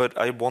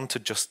I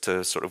wanted just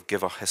to sort of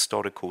give a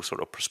historical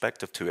sort of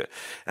perspective to it,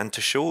 and to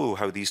show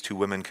how these two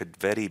women could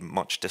very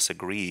much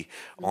disagree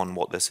on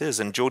what this is.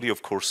 And Jodie,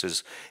 of course,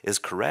 is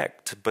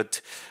correct,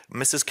 but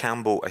Mrs.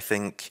 Campbell, I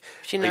think...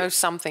 She knows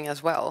something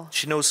as well.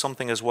 She knows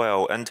something as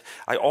well, and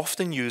I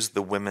often use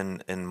the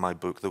women in my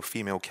book, the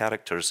female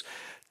characters,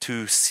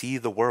 to see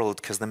the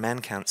world, because the men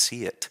can't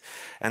see it.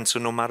 And so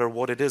no matter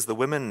what it is, the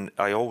women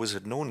I always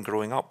had known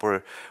growing up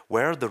were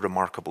the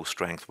remarkable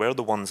strength, were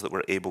the ones that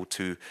were able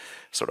to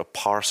sort of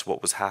parse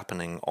what was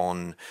happening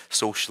on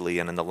socially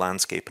and in the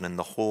landscape and in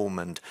the home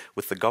and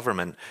with the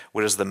government,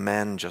 whereas the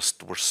men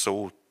just were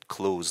so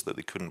closed that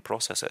they couldn't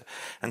process it.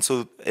 And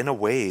so in a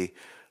way,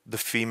 the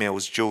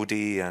females,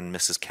 Jodie and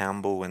Mrs.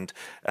 Campbell and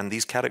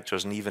these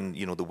characters, and even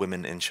the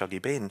women in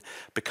Shuggie Bain,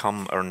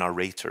 become our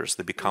narrators.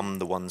 They become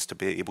the ones to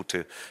be able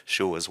to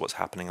show us what's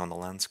happening on the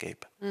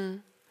landscape.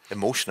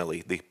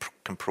 Emotionally, they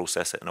can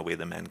process it in a way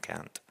the men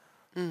can't.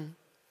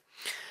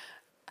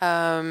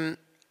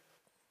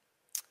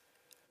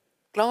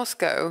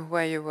 Glasgow,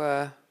 where you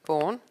were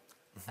born,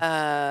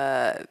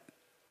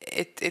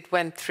 it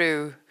went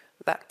through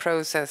that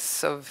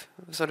process of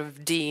sort of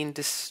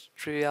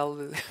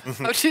deindustrial.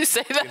 How do you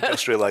say that?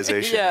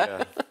 Industrialization.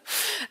 Yeah.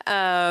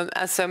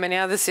 As so many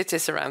other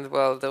cities around the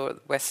world, or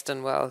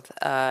Western world,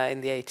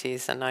 in the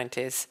 80s and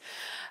 90s,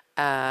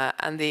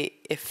 and the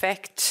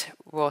effect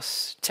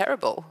was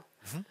terrible.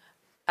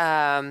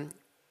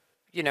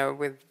 You know,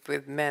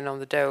 with men on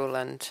the dole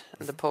and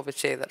the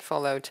poverty that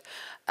followed.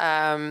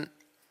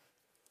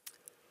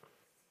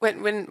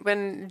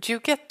 When do you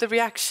get the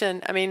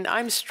reaction? I mean,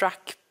 I'm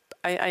struck.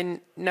 I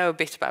know a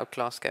bit about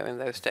Glasgow in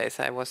those days.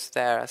 I was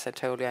there, as I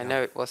told you. I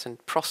know it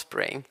wasn't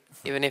prospering,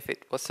 even if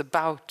it was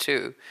about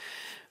to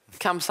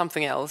become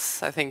something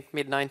else, I think,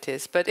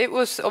 mid-90s. But it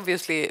was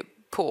obviously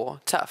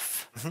poor,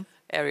 tough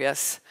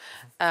areas.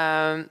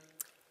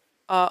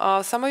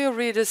 Are some of your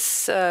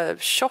readers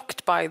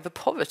shocked by the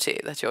poverty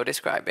that you're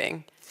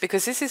describing?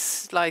 Because this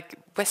is like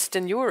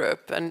Western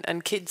Europe,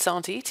 and kids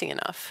aren't eating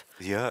enough.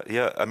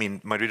 Yeah. I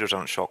mean, my readers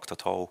aren't shocked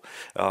at all.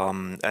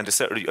 And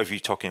are you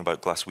talking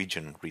about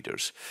Glaswegian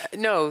readers?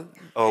 No.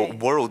 Oh,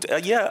 world.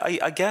 Yeah,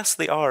 I guess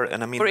they are.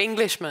 And I mean, for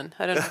Englishmen,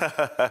 I don't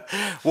know.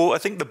 Well, I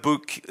think the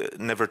book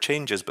never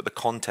changes, but the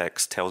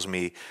context tells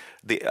me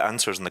the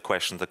answers and the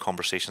questions, the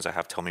conversations I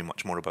have tell me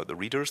much more about the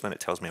readers than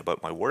it tells me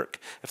about my work,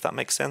 if that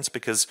makes sense,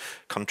 because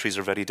countries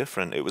are very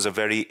different. It was a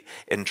very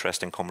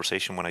interesting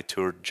conversation when I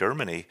toured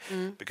Germany,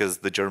 because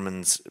the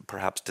Germans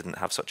perhaps didn't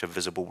have such a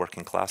visible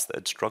working class that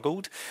had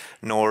struggled,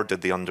 nor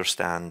did they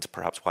understand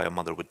perhaps why a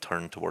mother would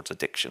turn towards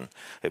addiction.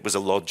 It was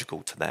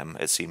illogical to them,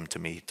 it seemed to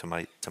me, to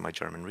my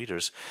German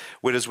readers.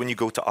 Whereas when you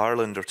go to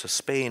Ireland or to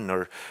Spain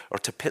or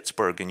to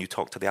Pittsburgh and you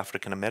talk to the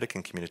African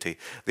American community,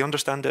 they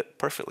understand it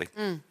perfectly.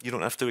 You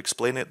don't have to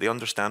explain it. They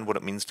understand what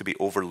it means to be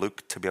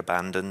overlooked, to be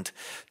abandoned,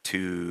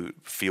 to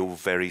feel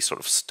very sort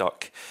of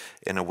stuck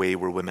in a way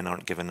where women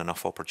aren't given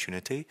enough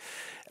opportunity.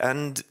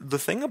 And the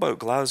thing about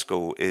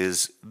Glasgow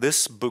is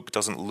this book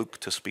doesn't look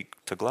to speak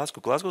to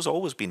Glasgow. Glasgow's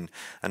always been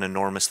an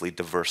enormously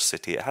diverse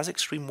city. It has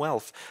extreme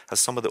wealth,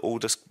 has some of the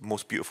oldest,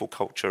 most beautiful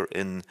culture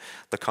in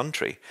the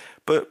country.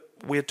 But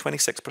we had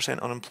 26%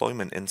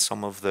 unemployment in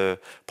some of the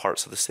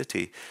parts of the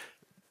city.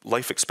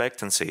 Life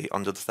expectancy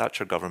under the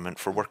Thatcher government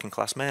for working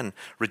class men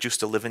reduced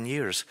to 11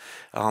 years.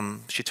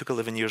 She took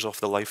 11 years off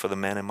the life of the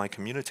men in my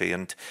community.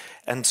 And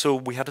so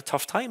we had a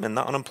tough time, and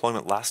that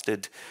unemployment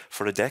lasted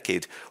for a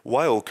decade,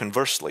 while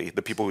conversely,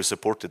 the people who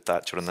supported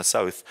Thatcher in the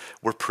South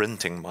were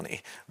printing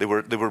money. They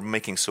were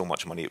making so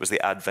much money. It was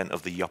the advent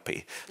of the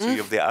yuppie. So you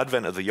have the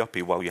advent of the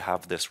yuppie while you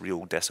have this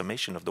real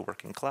decimation of the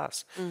working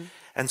class.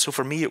 And so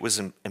for me, it was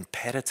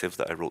imperative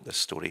that I wrote this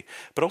story,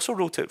 but also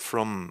wrote it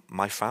from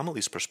my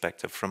family's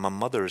perspective, from my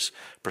mother's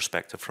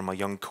perspective, from a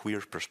young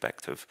queer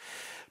perspective,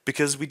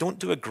 because we don't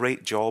do a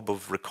great job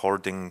of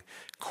recording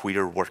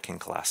queer working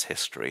class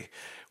history.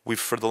 We've,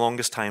 for the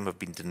longest time, have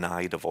been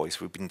denied a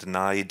voice. We've been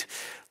denied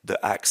the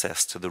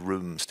access to the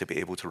rooms to be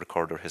able to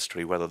record our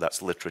history, whether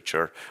that's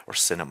literature or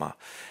cinema.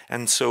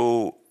 And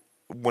so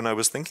when I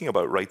was thinking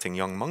about writing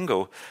Young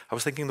Mungo, I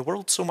was thinking the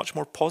world's so much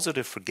more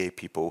positive for gay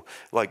people.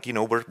 Like, you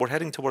know, we're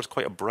heading towards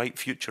quite a bright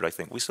future, I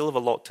think. We still have a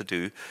lot to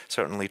do.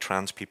 Certainly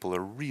trans people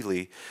are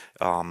really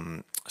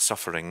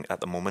suffering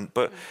at the moment,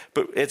 but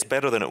it's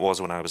better than it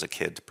was when I was a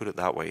kid, put it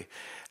that way.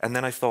 And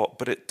then I thought,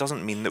 but it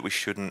doesn't mean that we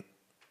shouldn't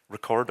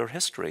record our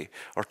history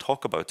or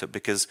talk about it,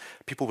 because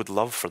people would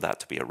love for that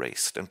to be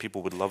erased and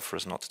people would love for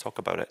us not to talk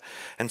about it.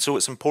 And so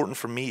it's important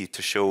for me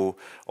to show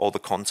all the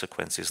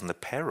consequences and the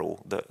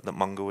peril that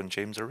Mungo and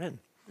James are in.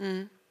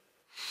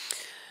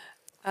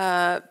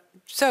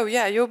 So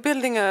yeah, you're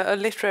building a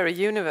literary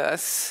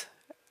universe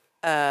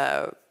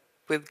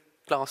with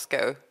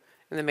Glasgow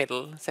in the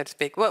middle, so to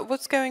speak.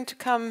 What's going to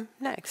come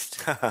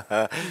next?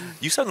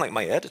 You sound like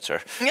my editor.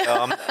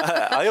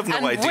 I have no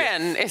and idea.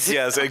 When is it?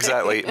 Yes,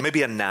 exactly.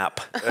 Maybe a nap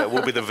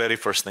will be the very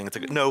first thing to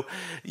go. No,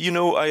 you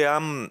know,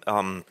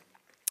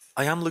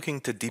 I am looking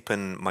to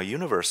deepen my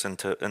universe and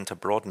to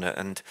broaden it.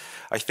 And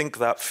I think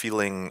that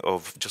feeling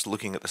of just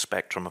looking at the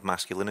spectrum of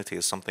masculinity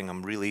is something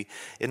I'm really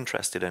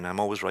interested in. I'm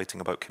always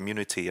writing about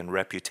community and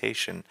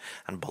reputation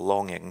and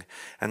belonging.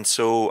 And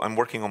so I'm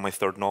working on my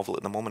third novel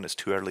at the moment. It's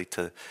too early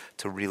to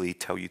really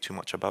tell you too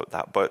much about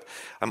that. But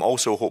I'm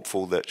also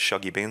hopeful that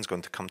Shuggie Bain's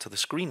going to come to the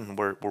screen.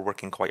 We're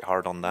working quite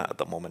hard on that at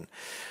the moment.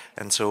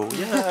 And so,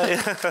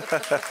 yeah.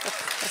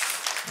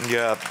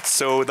 Yeah,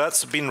 so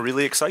that's been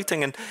really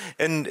exciting,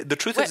 and the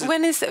truth is,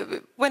 when is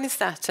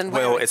that? And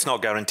well, it's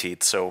not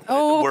guaranteed. So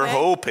we're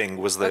hoping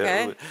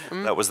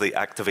that was the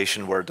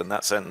activation word in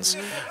that sentence.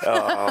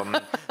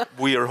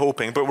 We are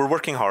hoping, but we're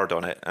working hard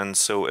on it, and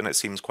it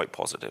seems quite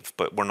positive,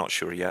 but we're not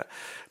sure yet.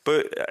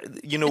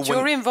 But you know, but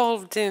you're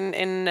involved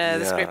in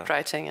the script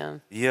writing,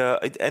 and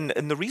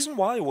and the reason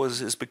why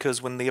is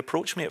because when they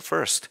approached me at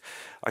first,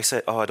 I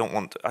said, I don't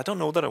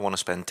know that I want to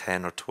spend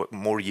 10 or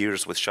more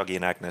years with Shuggie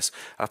and Agnes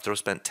after I've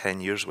spent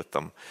 10 years with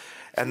them.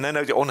 And then,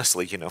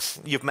 honestly,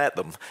 you've met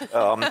them.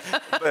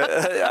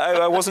 But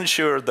I wasn't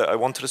sure that I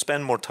wanted to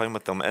spend more time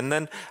with them. And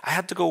then I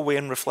had to go away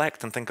and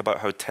reflect and think about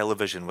how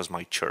television was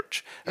my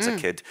church as a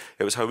kid.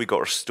 It was how we got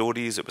our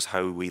stories. It was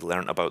how we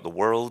learnt about the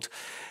world.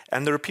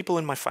 And there are people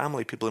in my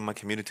family, people in my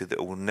community that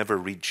will never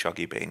read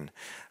Shuggie Bain.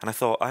 And I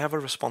thought, I have a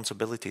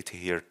responsibility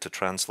to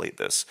translate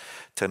this,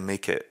 to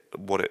make it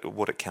what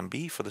it can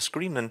be for the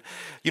screen. And,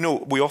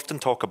 we often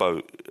talk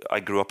about, I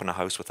grew up in a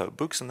house without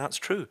books, and that's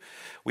true.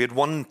 We had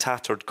one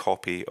tattered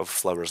copy of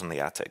Flowers in the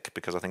Attic,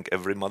 because I think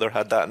every mother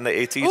had that in the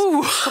 80s.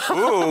 Ooh.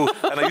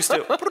 And I used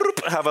to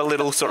have a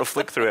little sort of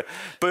flick through it.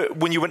 But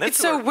when you went into It's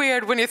so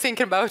weird when you think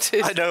about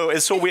it. I know,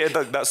 it's so weird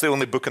that that's the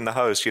only book in the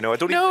house, I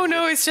don't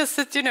No, it's just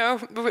that,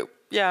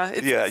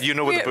 yeah, you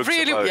know what the book's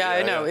really, about. Yeah,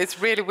 I know.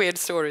 It's really weird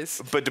stories.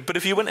 But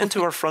if you went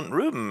into our front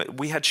room,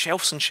 we had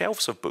shelves and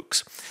shelves of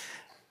books.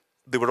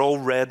 They were all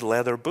red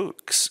leather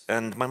books,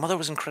 and my mother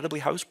was incredibly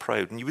house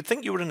proud. And you would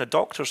think you were in a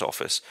doctor's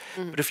office,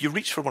 but if you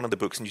reached for one of the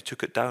books and you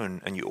took it down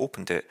and you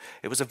opened it,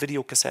 it was a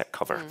video cassette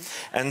cover.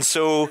 And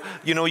so,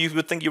 you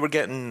would think you were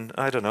getting,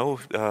 I don't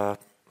know,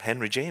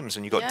 Henry James,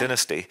 and you got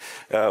Dynasty,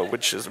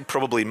 which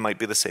probably might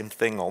be the same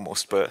thing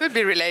almost, but could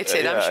be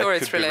related. I'm sure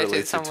it's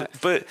related somewhere.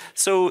 But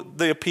so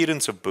the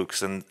appearance of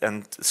books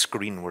and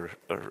screen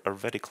are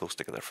very close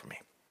together for me.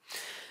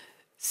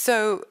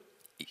 So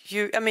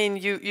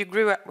you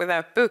grew up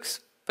without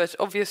books, but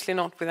obviously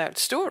not without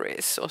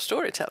stories or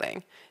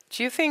storytelling.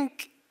 Do you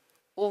think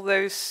all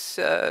those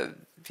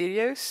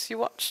videos you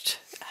watched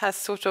has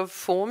sort of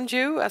formed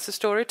you as a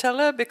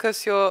storyteller?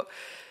 Because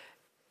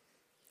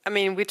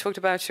we talked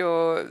about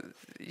you're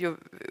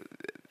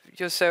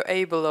so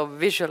able of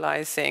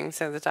visualizing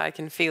so that I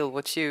can feel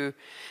what you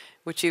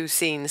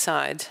see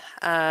inside.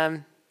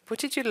 What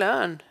did you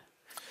learn?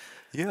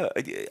 Yeah,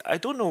 I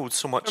don't know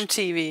so much. From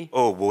TV.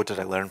 Oh, what did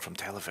I learn from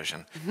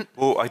television?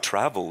 Oh, I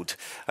travelled.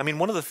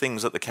 One of the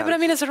things that the characters...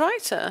 But as a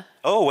writer.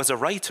 Oh, as a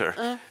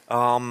writer.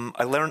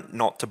 I learned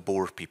not to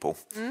bore people.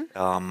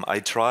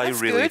 I try That's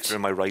really good. through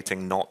my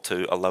writing not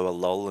to allow a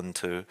lull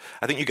into...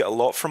 I think you get a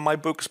lot from my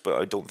books, but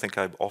I don't think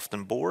I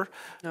often bore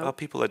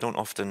people. I don't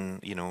often,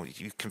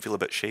 you can feel a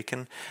bit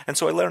shaken. And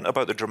so I learned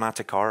about the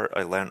dramatic art.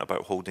 I learned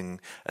about holding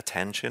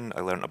attention.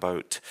 I learned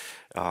about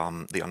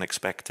the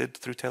unexpected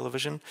through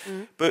television.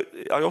 But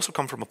I also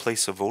come from a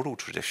place of oral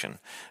tradition.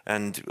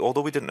 And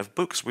although we didn't have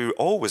books, we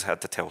always had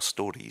to tell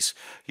stories,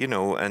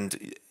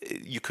 and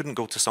you couldn't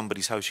go to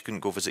somebody's house. You couldn't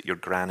go visit your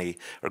granny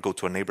or go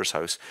to a neighbour's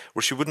house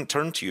where she wouldn't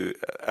turn to you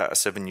at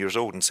 7 years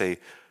old and say,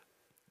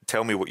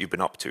 tell me what you've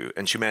been up to.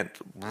 And she meant,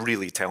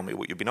 really tell me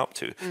what you've been up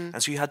to.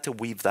 And so you had to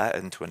weave that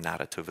into a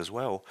narrative as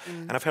well.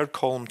 And I've heard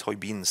Colm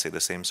Tóibín say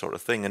the same sort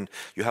of thing. And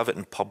you have it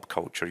in pub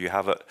culture. You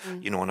have it,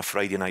 on a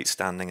Friday night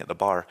standing at the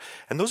bar.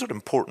 And those are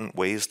important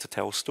ways to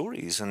tell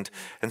stories. And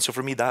so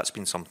for me, that's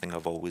been something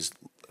I've always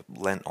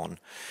lent on.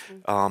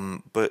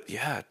 But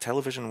yeah,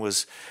 television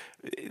was...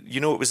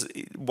 it was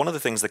one of the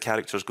things the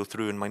characters go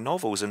through in my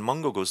novels, and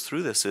Mungo goes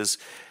through this, is,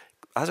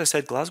 as I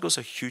said, Glasgow's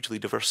a hugely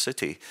diverse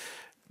city.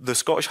 The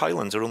Scottish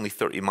Highlands are only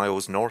 30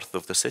 miles north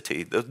of the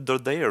city. They're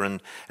there,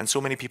 and so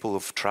many people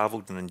have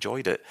travelled and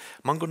enjoyed it.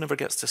 Mungo never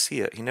gets to see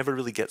it. He never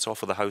really gets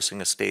off of the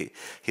housing estate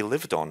he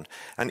lived on.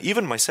 And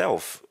even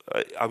myself,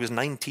 I was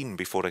 19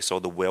 before I saw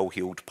the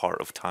well-heeled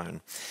part of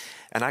town.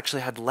 And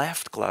actually had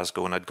left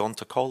Glasgow and I'd gone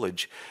to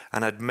college,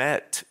 and I'd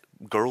met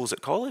girls at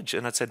college,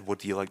 and I'd said, what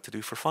do you like to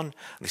do for fun?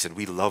 And they said,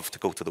 we love to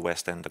go to the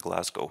West End of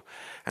Glasgow.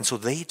 And so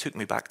they took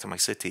me back to my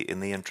city,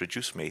 and they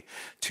introduced me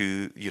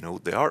to,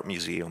 the art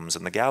museums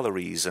and the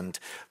galleries and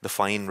the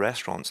fine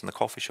restaurants and the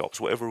coffee shops,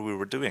 whatever we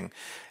were doing.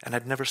 And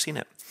I'd never seen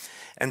it.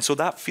 And so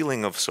that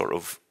feeling of sort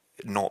of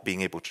not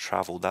being able to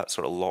travel, that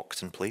sort of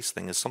locked in place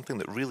thing, is something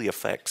that really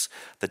affects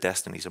the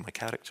destinies of my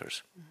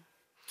characters.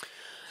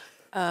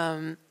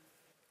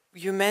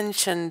 You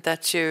mentioned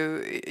that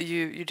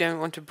you don't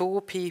want to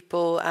bore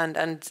people,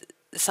 and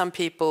some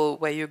people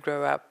where you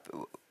grow up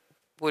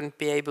wouldn't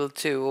be able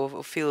to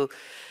or feel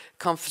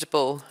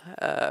comfortable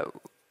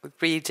with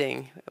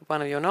reading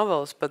one of your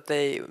novels, but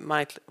they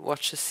might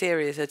watch a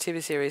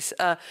TV series.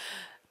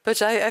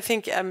 But I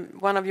think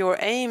one of your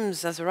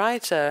aims as a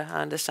writer,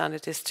 I understand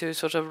it, is to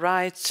sort of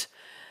write,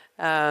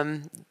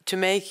 to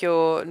make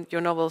your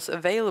novels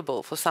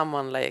available for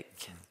someone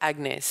like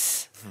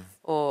Agnes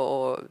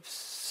or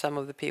some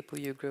of the people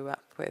you grew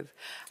up with.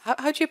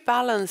 How do you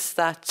balance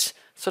that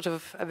sort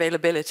of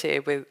availability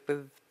with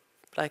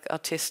like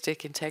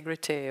artistic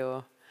integrity,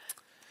 or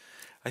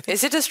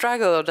is it a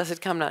struggle, or does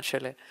it come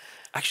naturally?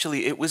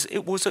 Actually, it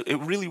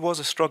really was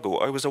a struggle.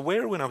 I was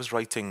aware when I was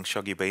writing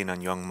Shuggie Bain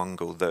and Young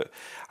Mungo that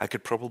I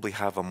could probably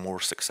have a more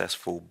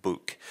successful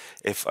book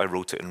if I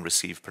wrote it in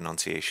received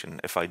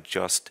pronunciation, if I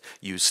just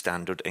used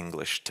standard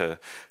English to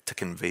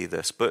convey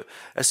this. But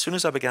as soon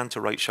as I began to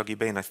write Shuggie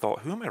Bain, I thought,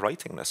 who am I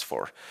writing this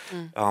for?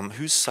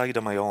 Whose side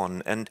am I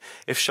on? And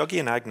if Shuggie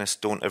and Agnes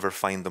don't ever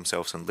find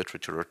themselves in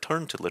literature or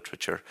turn to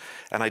literature,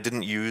 and I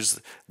didn't use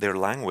their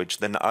language,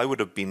 then I would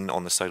have been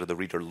on the side of the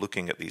reader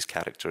looking at these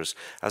characters,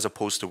 as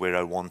opposed to where I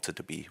I wanted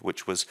to be,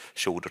 which was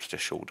shoulder to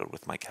shoulder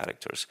with my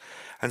characters.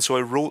 And so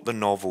I wrote the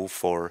novel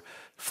for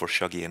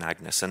Shuggie and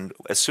Agnes. And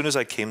as soon as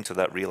I came to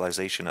that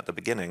realization at the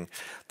beginning,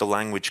 the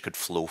language could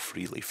flow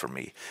freely for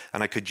me.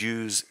 And I could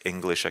use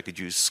English, I could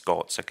use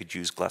Scots, I could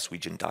use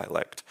Glaswegian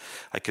dialect.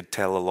 I could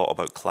tell a lot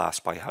about class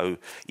by how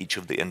each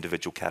of the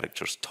individual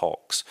characters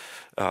talks,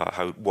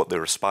 what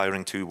they're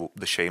aspiring to,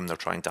 the shame they're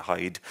trying to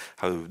hide,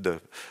 how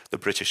the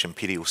British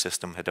imperial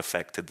system had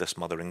affected this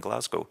mother in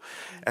Glasgow.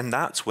 And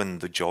that's when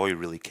the joy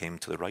really came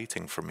to the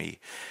writing for me.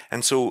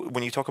 And so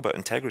when you talk about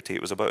integrity,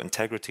 it was about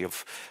integrity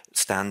of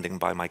standing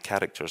by my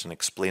characters and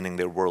explaining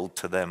their world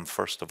to them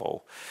first of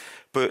all.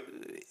 But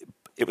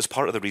it was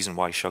part of the reason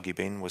why Shuggie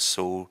Bain was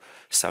so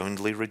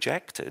soundly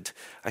rejected.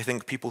 I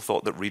think people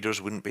thought that readers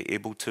wouldn't be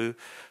able to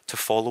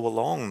follow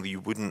along.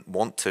 You wouldn't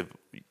want to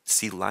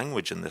see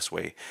language in this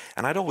way.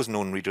 And I'd always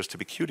known readers to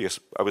be curious.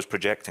 I was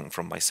projecting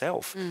from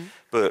myself.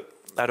 But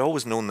I'd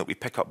always known that we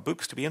pick up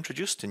books to be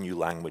introduced to new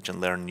language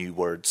and learn new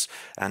words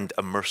and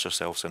immerse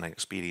ourselves in an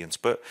experience.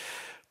 But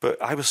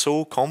I was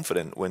so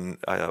confident when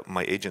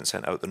my agent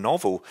sent out the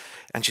novel,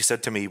 and she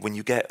said to me, when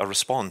you get a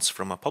response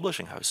from a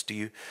publishing house, do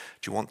you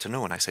want to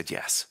know? And I said,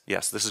 yes,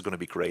 this is going to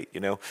be great, you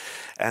know.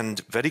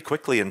 And very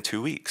quickly, in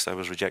 2 weeks, I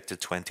was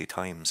rejected 20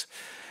 times.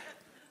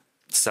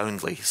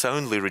 Soundly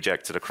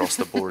rejected across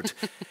the board.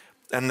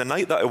 And the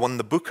night that I won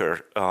the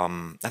Booker,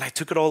 and I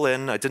took it all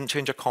in, I didn't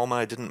change a comma,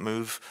 I didn't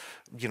move,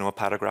 a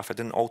paragraph, I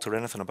didn't alter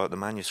anything about the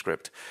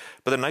manuscript.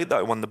 But the night that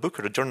I won the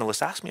Booker, a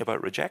journalist asked me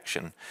about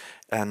rejection.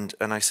 And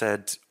I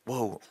said,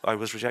 whoa, I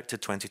was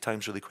rejected 20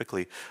 times really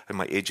quickly. And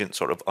my agent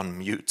sort of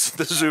unmutes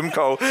the Zoom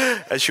call.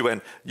 And she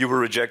went, you were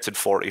rejected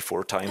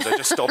 44 times. I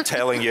just stopped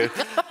telling you.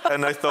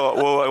 And I thought,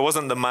 well, I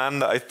wasn't the man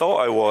that I thought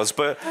I was.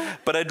 But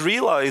I'd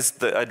realized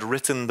that I'd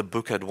written the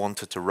book I'd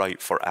wanted to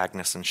write for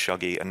Agnes and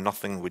Shuggie, and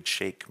nothing would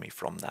shake me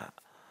from that.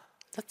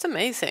 That's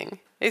amazing.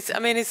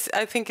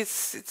 I think it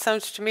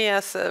sounds to me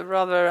as a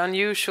rather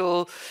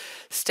unusual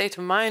state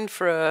of mind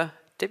for a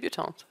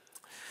debutante.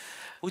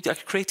 Well, I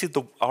created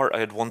the art I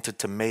had wanted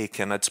to make,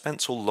 and I'd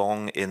spent so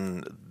long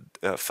in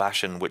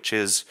fashion, which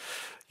is,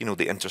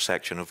 the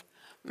intersection of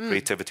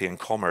creativity and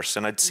commerce.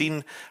 And I'd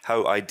seen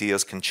how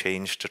ideas can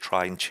change to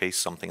try and chase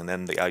something, and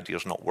then the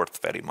idea's not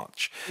worth very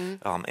much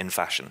in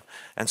fashion.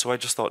 And so I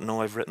just thought,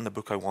 no, I've written the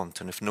book I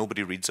want, and if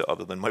nobody reads it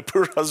other than my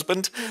poor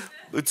husband,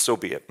 so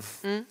be it.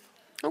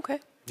 Okay.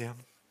 Yeah.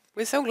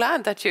 We're so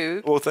glad that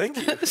you thank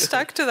you.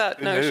 stuck to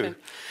that notion.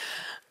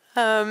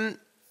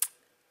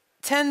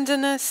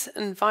 Tenderness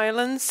and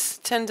violence,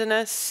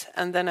 tenderness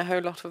and then a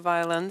whole lot of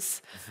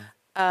violence,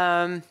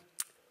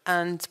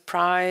 and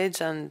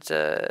pride and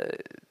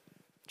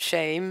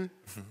shame,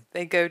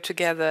 they go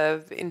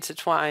together,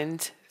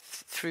 intertwined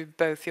through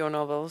both your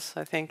novels,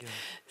 I think. Yeah.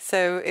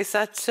 So is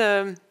that,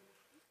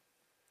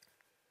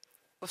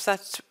 was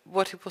that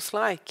what it was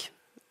like?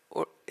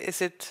 Or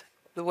is it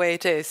the way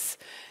it is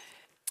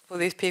for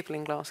these people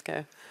in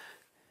Glasgow?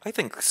 I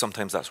think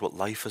sometimes that's what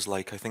life is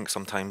like. I think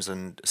sometimes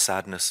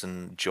sadness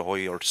and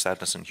joy, or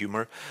sadness and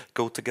humour,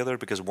 go together,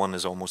 because one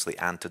is almost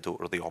the antidote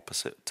or the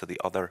opposite to the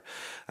other.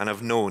 And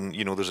I've known,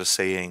 there's a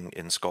saying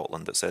in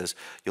Scotland that says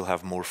you'll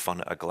have more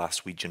fun at a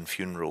Glaswegian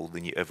funeral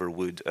than you ever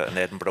would at an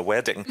Edinburgh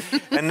wedding.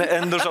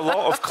 And there's a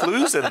lot of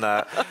clues in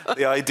that.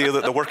 The idea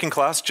that the working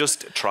class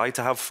just try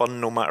to have fun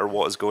no matter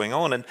what is going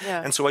on.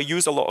 And so I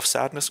use a lot of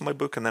sadness in my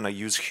book, and then I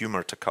use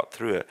humour to cut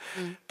through it.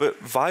 But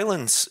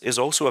violence is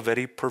also a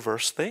very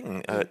perverse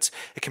thing. It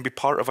can be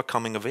part of a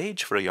coming of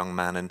age for a young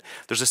man. And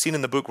there's a scene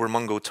in the book where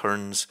Mungo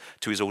turns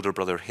to his older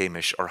brother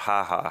Hamish, or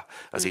Ha-Ha,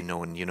 as he's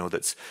known.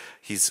 It's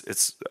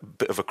a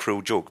bit of a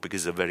cruel joke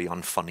because he's a very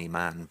unfunny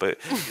man, but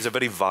he's a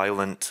very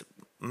violent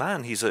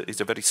man. He's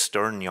a very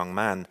stern young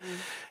man.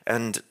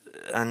 And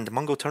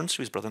Mungo turns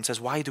to his brother and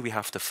says, why do we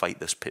have to fight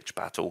this pitch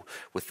battle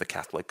with the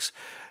Catholics?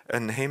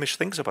 And Hamish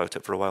thinks about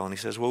it for a while, and he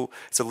says, well,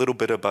 it's a little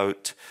bit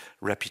about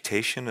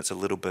reputation, it's a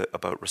little bit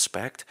about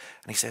respect.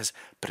 And he says,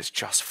 but it's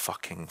just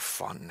fucking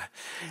fun.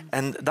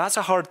 And that's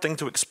a hard thing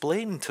to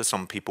explain to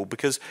some people,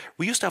 because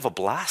we used to have a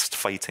blast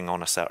fighting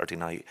on a Saturday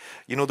night.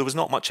 There was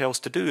not much else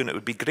to do, and it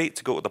would be great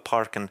to go to the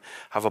park and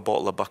have a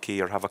bottle of Bucky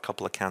or have a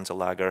couple of cans of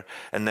lager,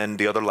 and then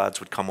the other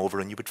lads would come over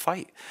and you would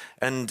fight.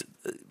 And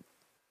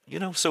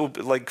so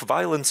like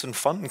violence and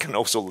fun can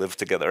also live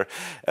together,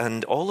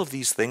 and all of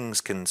these things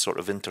can sort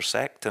of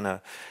intersect in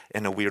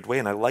a weird way.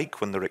 And I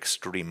like when they're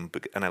extreme,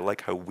 and I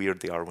like how weird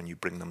they are when you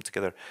bring them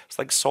together. It's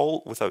like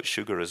salt without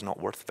sugar is not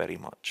worth very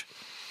much.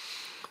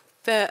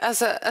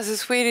 As a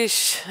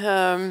Swedish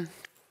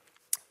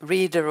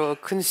reader or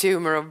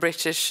consumer of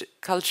British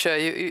culture,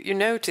 you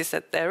notice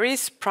that there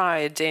is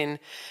pride in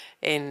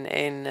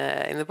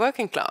the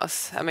working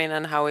class.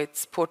 And how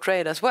it's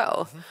portrayed as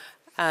well.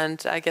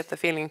 And I get the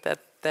feeling that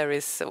there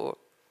is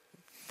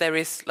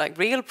like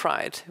real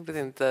pride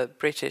within the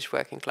British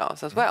working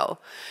class as well.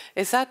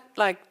 Is that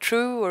like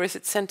true, or is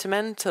it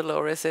sentimental,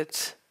 or is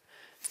it?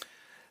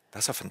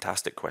 That's a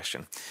fantastic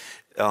question.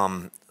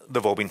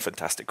 they've all been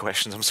fantastic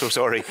questions. I'm so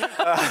sorry.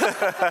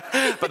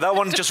 But that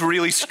one just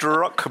really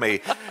struck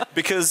me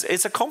because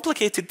it's a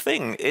complicated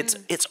thing.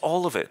 It's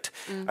all of it.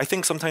 I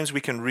think sometimes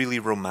we can really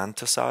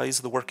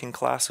romanticize the working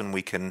class, and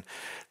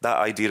that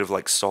idea of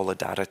like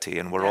solidarity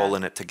and we're all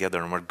in it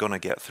together and we're going to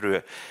get through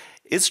it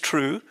is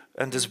true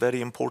and is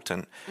very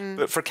important.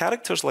 But for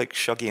characters like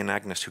Shuggie and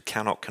Agnes who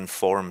cannot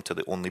conform to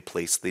the only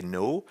place they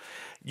know,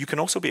 you can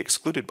also be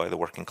excluded by the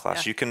working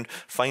class. You can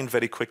find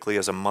very quickly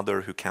as a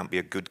mother who can't be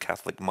a good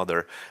Catholic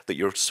mother that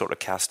you're sort of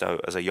cast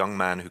out. As a young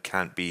man who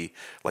can't be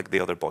like the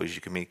other boys,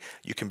 you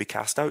can be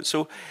cast out.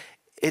 So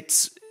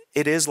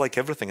it is like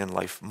everything in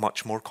life,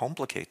 much more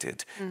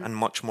complicated and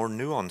much more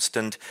nuanced.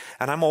 And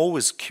I'm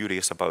always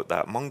curious about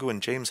that. Mungo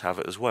and James have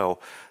it as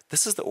well.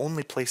 This is the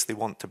only place they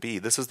want to be.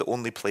 This is the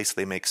only place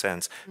they make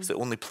sense. It's the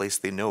only place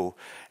they know.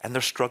 And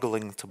they're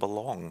struggling to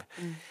belong.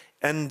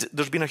 And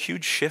there's been a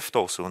huge shift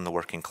also in the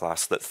working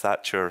class that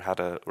Thatcher had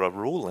a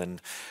role in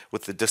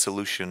with the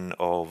dissolution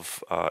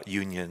of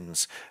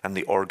unions and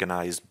the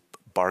organised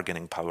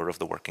bargaining power of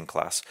the working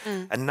class.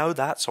 And now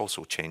that's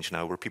also changed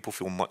now, where people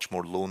feel much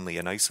more lonely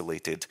and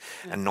isolated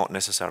and not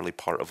necessarily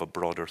part of a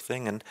broader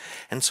thing.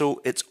 And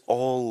so it's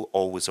all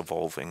always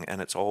evolving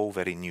and it's all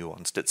very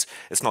nuanced.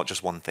 It's not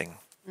just one thing.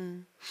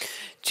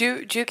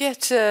 Do you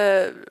get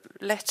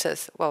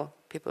letters? Well,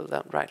 people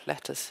don't write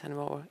letters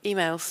anymore.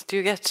 Emails. Do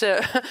you get?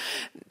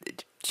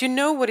 Do you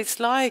know what it's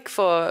like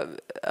for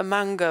a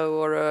Mungo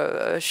or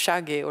a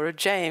Shuggie or a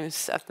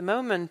James at the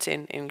moment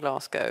in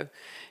Glasgow?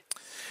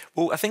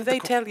 Well, I think they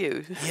tell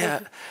you. Yeah,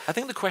 I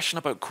think the question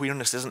about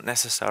queerness isn't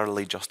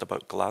necessarily just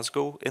about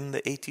Glasgow in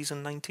the 80s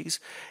and 90s.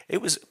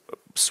 It was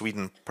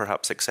Sweden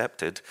perhaps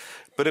accepted,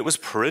 but it was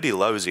pretty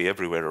lousy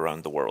everywhere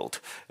around the world.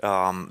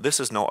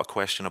 This is not a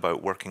question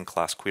about working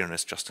class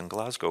queerness just in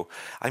Glasgow.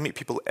 I meet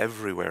people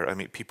everywhere. I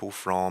meet people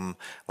from,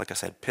 like I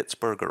said,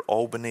 Pittsburgh or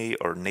Albany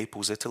or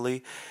Naples,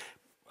 Italy,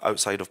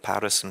 outside of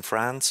Paris in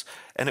France,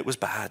 and it was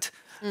bad.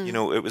 You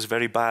know, it was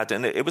very bad,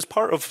 and it was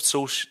part of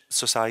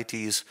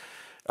society's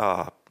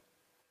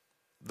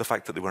the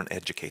fact that they weren't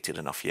educated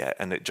enough yet,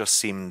 and it just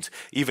seemed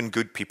even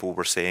good people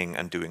were saying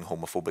and doing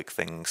homophobic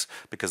things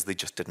because they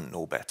just didn't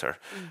know better.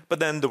 But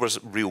then there was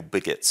real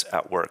bigots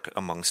at work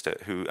amongst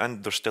it who,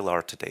 and there still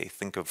are today.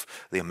 Think of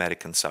the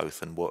American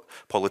South and what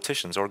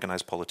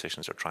organized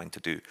politicians are trying to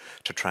do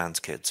to trans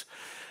kids.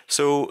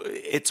 So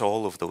it's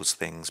all of those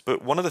things.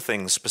 But one of the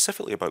things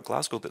specifically about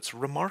Glasgow that's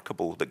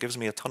remarkable, that gives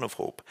me a ton of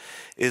hope,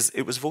 is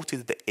it was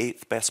voted the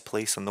 8th best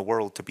place in the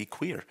world to be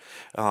queer.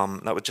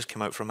 That would just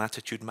come out from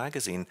Attitude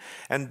magazine.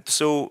 And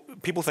so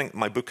people think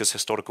my book is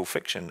historical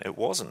fiction. It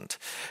wasn't.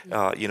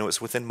 You know,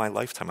 it's within my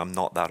lifetime. I'm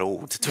not that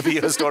old to be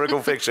a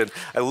historical fiction.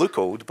 I look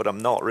old, but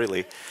I'm not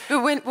really.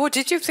 But what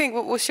did you think?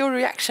 What was your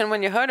reaction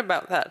when you heard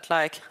about that?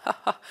 Like,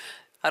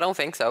 I don't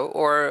think so.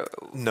 Or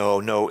no.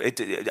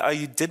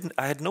 I didn't.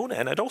 I had known it,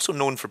 and I'd also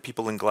known for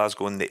people in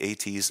Glasgow in the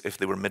 80s, if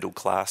they were middle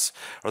class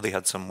or they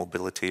had some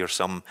mobility or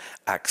some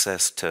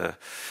access to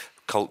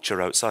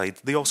culture outside,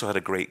 they also had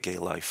a great gay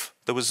life.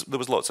 There was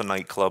lots of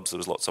nightclubs. There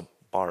was lots of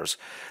bars.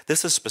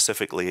 This is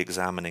specifically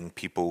examining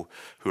people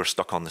who are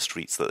stuck on the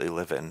streets that they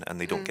live in and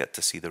they don't get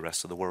to see the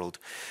rest of the world.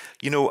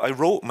 You know, I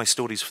wrote my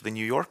stories for the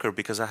New Yorker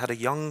because I had a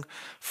young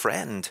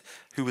friend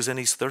who was in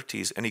his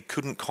 30s and he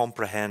couldn't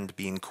comprehend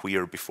being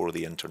queer before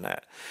the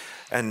internet.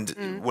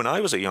 And when I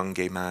was a young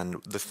gay man,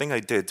 the thing I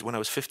did when I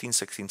was 15,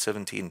 16,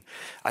 17,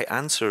 I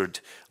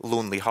answered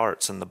Lonely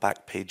Hearts in the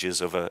back pages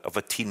of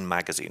a teen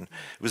magazine.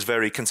 It was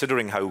very,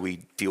 considering how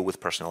we deal with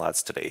personal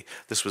ads today,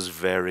 this was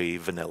very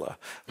vanilla.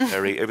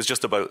 It was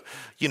just about,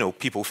 you know,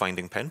 people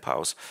finding pen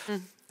pals.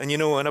 And, you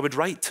know, and I would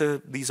write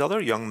to these other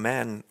young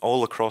men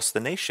all across the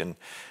nation.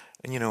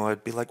 And, you know,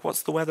 I'd be like,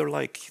 what's the weather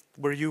like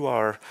where you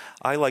are?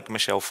 I like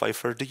Michelle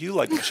Pfeiffer. Do you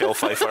like Michelle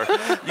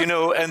Pfeiffer? You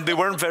know, and they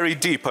weren't very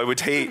deep. I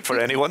would hate for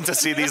anyone to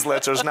see these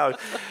letters now.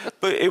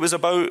 But it was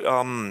about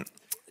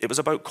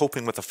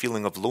coping with a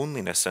feeling of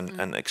loneliness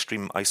and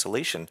extreme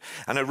isolation.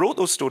 And I wrote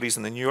those stories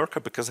in the New Yorker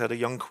because I had a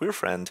young queer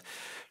friend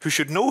who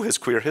should know his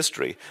queer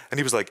history. And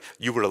he was like,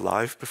 you were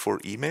alive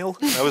before email?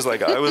 And I was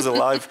like, I was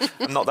alive.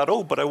 I'm not that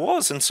old, but I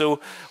was. And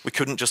so we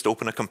couldn't just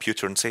open a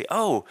computer and say,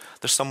 oh,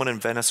 there's someone in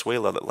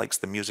Venezuela that likes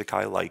the music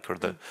I like, or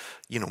the,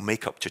 you know,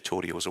 makeup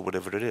tutorials or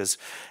whatever it is.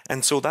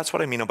 And so that's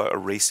what I mean about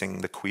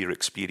erasing the queer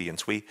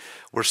experience.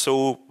 We're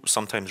so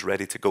sometimes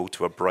ready to go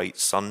to a bright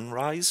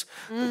sunrise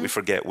that we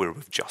forget where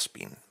we've just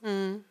been.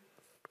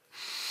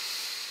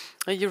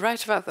 You're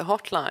right about the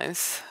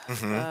hotlines.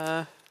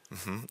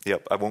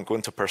 Yep, I won't go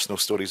into personal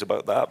stories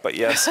about that, but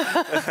yes.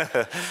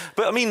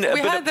 But I mean, we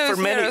had those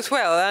here as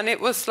well, and it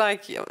was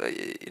like, you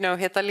know,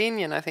 Heta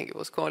linjen, I think it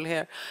was called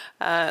here.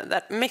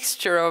 That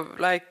mixture of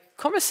like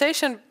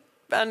conversation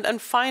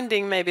and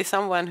finding maybe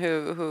someone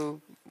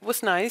who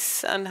was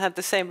nice and had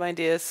the same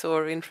ideas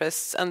or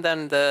interests, and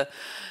then the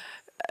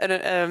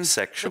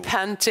Sexual. the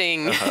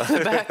panting in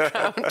the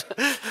background.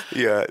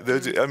 Yeah,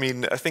 I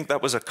mean, I think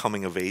that was a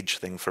coming of age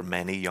thing for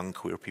many young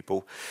queer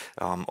people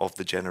of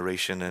the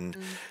generation, and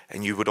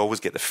you would always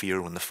get the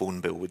fear when the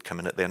phone bill would come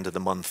in at the end of the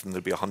month and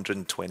there'd be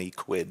 120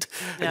 quid,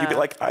 and you'd be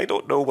like, I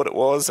don't know what it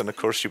was, and of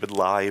course you would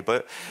lie,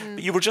 but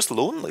you were just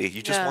lonely.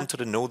 You just wanted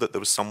to know that there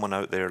was someone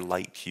out there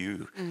like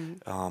you,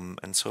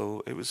 and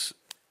so it was.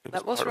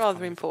 That was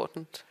rather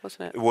important,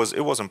 wasn't it?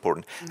 It was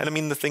important. And I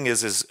mean, the thing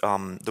is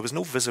there was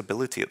no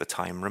visibility at the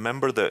time.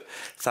 Remember that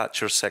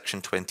Thatcher's Section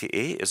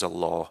 28 is a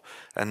law,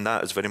 and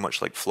that is very much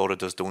like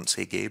Florida's Don't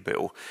Say Gay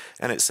bill.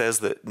 And it says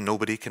that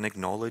nobody can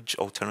acknowledge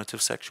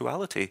alternative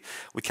sexuality.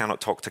 We cannot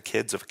talk to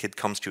kids. If a kid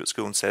comes to you at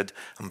school and said,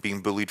 I'm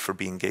being bullied for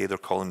being gay, they're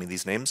calling me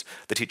these names,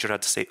 the teacher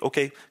had to say,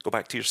 okay, go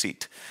back to your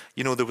seat.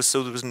 You know, there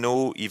was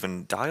no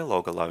even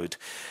dialogue allowed.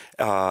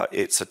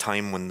 It's a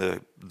time when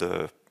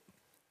the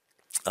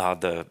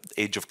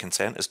age of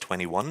consent is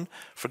 21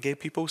 for gay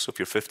people. So if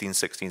you're 15,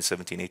 16,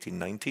 17, 18,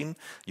 19,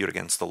 you're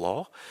against the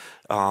law.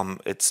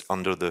 It's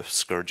under the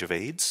scourge of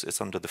AIDS. It's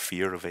under the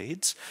fear of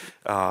AIDS.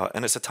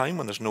 And it's a time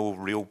when there's no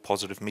real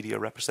positive media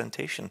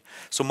representation.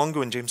 So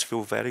Mungo and James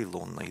feel very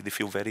lonely. They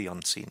feel very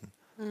unseen.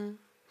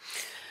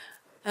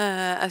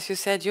 As you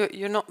said,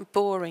 you're not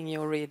boring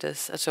your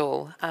readers at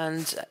all.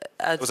 And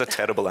that was a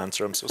terrible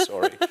answer. I'm so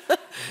sorry.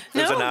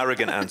 It was an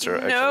arrogant answer.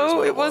 Actually,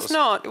 no, it was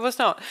not. It was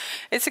not.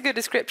 It's a good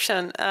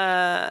description,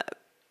 and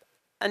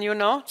you're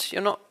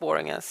not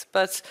boring us.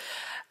 But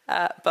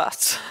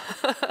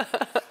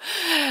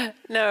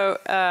no,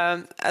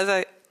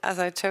 as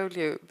I told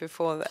you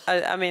before,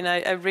 I mean,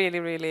 I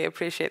really, really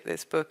appreciate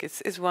this book.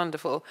 It's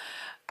wonderful,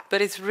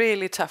 but it's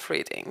really tough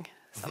reading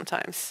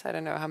sometimes. I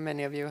don't know how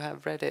many of you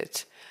have read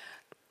it.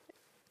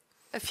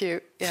 A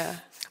few, yeah.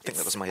 I think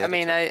that was my editor.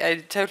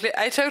 I mean,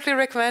 I totally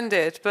recommend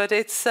it, but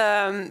it's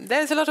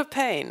there's a lot of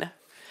pain.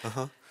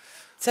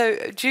 So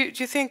do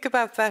you think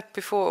about that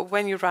before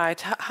when you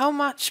write? How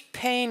much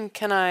pain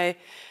can I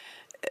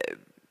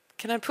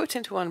put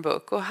into one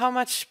book, or how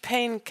much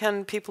pain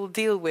can people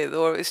deal with,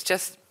 or it's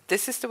just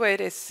this is the way it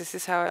is. This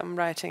is how I'm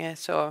writing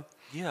it, or.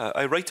 Yeah,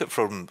 I write it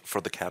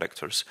for the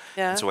characters.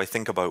 Yeah. And so I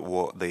think about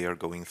what they are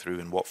going through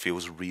and what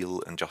feels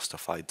real and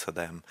justified to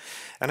them.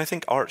 And I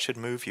think art should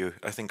move you.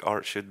 I think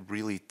art should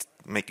really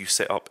make you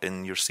sit up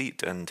in your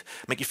seat and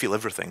make you feel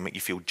everything, make you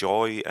feel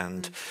joy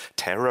and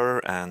terror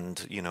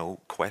and, you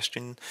know,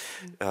 question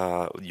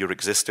your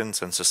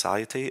existence and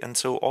society. And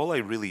so all I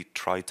really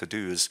try to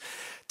do is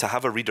to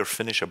have a reader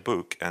finish a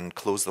book and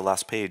close the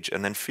last page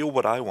and then feel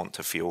what I want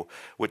to feel,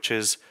 which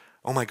is,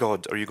 oh my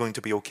God, are you going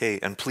to be okay?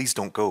 And please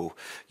don't go.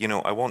 You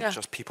know, I want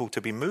just people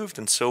to be moved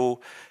and so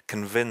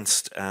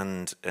convinced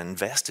and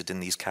invested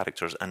in these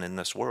characters and in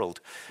this world.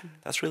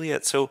 That's really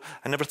it. So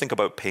I never think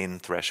about pain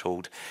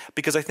threshold,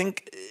 because I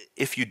think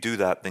if you do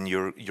that, then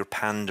you're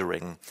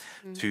pandering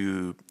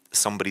to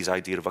somebody's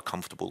idea of a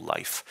comfortable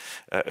life,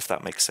 if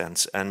that makes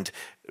sense. And,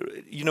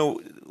 you know,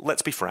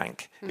 let's be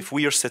frank. If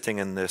we are sitting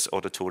in this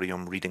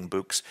auditorium reading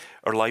books,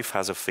 our life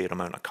has a fair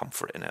amount of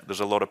comfort in it. There's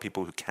a lot of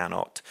people who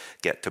cannot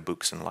get to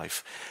books in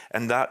life.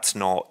 And that's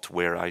not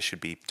where I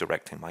should be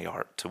directing my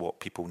art, to what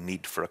people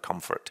need for a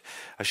comfort.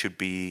 I should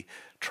be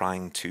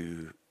trying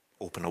to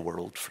open a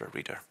world for a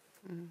reader.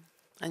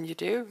 And you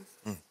do.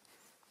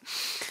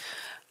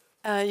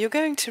 You're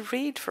going to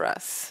read for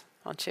us,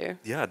 aren't you?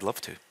 Yeah, I'd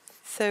love to.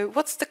 So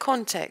what's the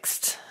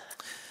context?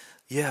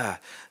 Yeah,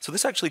 so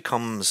this actually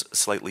comes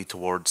slightly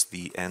towards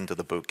the end of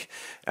the book.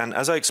 And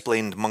as I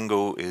explained,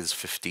 Mungo is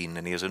 15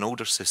 and he has an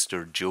older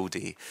sister,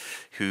 Jodie,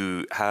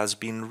 who has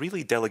been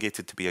really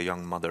delegated to be a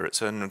young mother.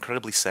 It's an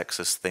incredibly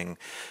sexist thing,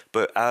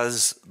 but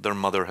as their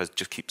mother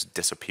just keeps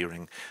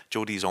disappearing,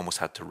 Jodie's almost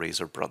had to raise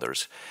her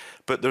brothers.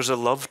 But there's a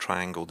love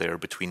triangle there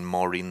between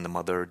Maureen, the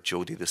mother,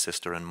 Jodie, the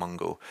sister, and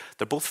Mungo.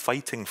 They're both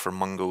fighting for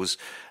Mungo's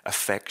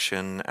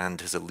affection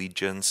and his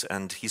allegiance,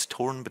 and he's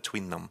torn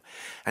between them.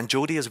 And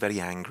Jodie is very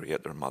angry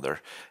at their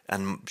mother,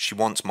 and she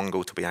wants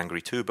Mungo to be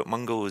angry too, but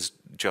Mungo is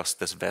just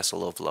this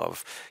vessel of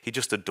love. He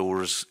just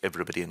adores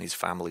everybody in his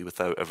family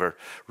without ever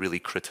really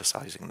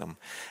criticizing them.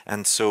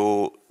 And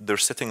so they're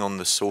sitting on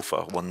the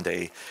sofa one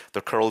day,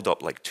 they're curled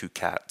up like two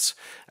cats,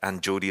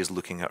 and Jodie is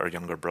looking at her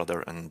younger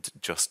brother and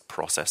just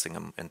processing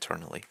him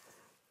internally.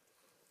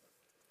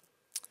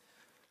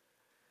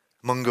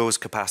 Mungo's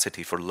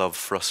capacity for love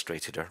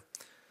frustrated her.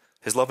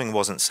 His loving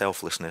wasn't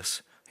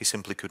selflessness, he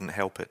simply couldn't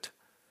help it.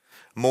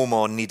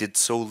 Momo needed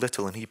so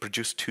little and he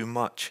produced too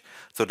much,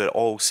 so that it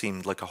all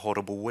seemed like a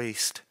horrible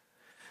waste.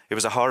 It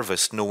was a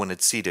harvest no one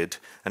had seeded,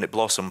 and it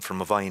blossomed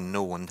from a vine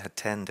no one had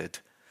tended.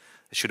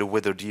 It should have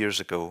withered years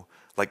ago,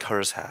 like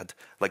hers had,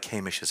 like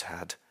Hamish's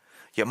had.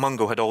 Yet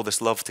Mungo had all this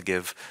love to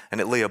give,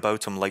 and it lay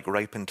about him like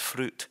ripened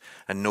fruit,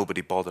 and nobody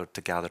bothered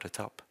to gather it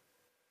up.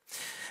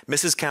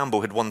 Mrs.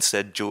 Campbell had once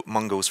said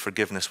Mungo's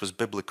forgiveness was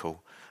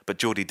biblical, but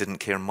Jodie didn't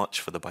care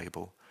much for the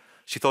Bible.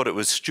 She thought it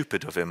was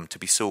stupid of him to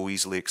be so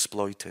easily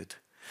exploited.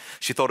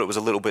 She thought it was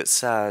a little bit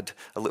sad,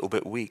 a little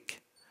bit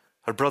weak.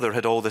 Her brother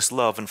had all this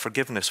love and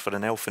forgiveness for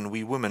an elfin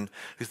wee woman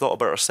who thought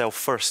about herself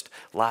first,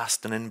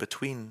 last and in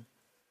between.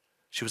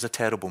 She was a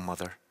terrible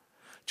mother.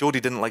 Jodie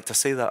didn't like to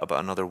say that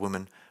about another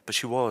woman, but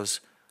she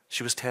was.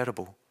 She was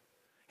terrible.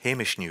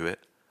 Hamish knew it,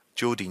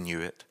 Jodie knew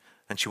it,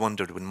 and she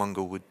wondered when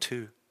Mungo would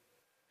too.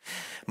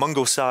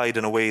 Mungo sighed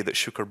in a way that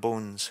shook her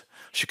bones.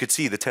 She could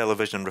see the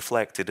television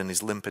reflected in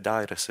his limpid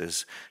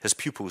irises. His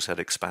pupils had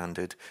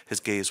expanded.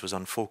 His gaze was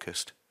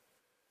unfocused.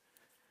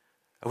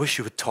 I wish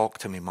you would talk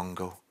to me,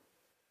 Mungo.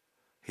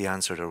 He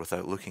answered her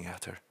without looking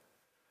at her.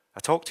 I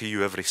talk to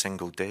you every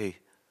single day.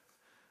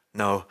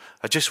 No,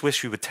 I just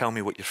wish you would tell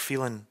me what you're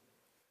feeling.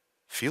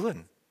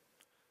 Feeling?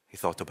 He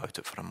thought about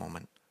it for a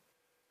moment.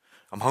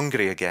 I'm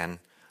hungry again,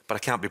 but I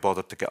can't be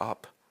bothered to get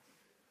up.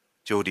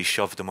 Jodie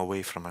shoved him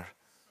away from her.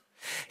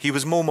 He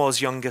was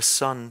Momo's youngest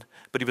son,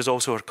 but he was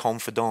also her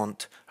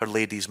confidant, her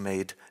lady's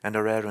maid, and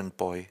her errand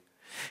boy.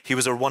 He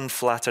was her one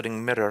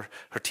flattering mirror,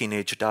 her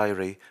teenage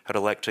diary, her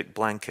electric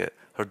blanket,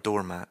 her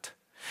doormat.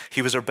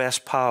 He was her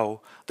best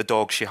pal, the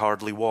dog she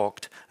hardly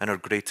walked, and her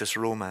greatest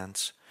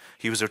romance.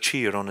 He was her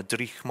cheer on a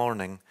dreich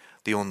morning,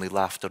 the only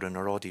laughter in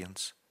her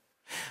audience.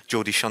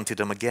 Jodie shunted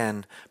him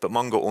again, but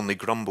Mungo only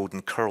grumbled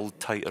and curled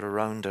tighter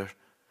around her.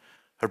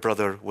 Her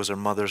brother was her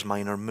mother's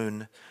minor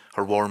moon,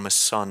 her warmest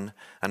sun,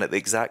 and at the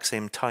exact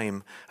same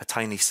time, a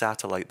tiny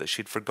satellite that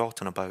she'd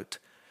forgotten about.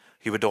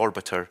 He would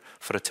orbit her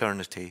for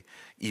eternity,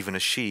 even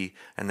as she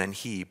and then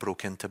he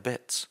broke into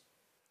bits.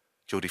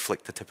 Jodie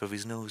flicked the tip of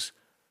his nose.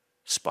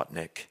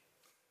 Sputnik.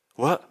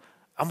 What?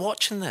 I'm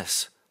watching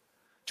this.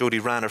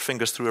 Jodie ran her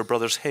fingers through her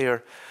brother's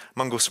hair.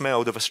 Mungo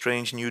smelled of a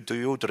strange new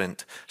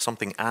deodorant,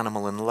 something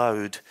animal and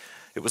loud.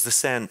 It was the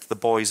scent the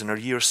boys in her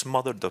year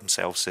smothered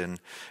themselves in.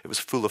 It was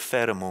full of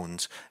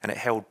pheromones, and it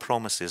held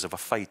promises of a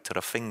fight or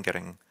a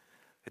fingering.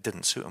 It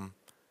didn't suit him.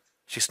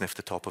 She sniffed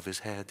the top of his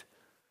head.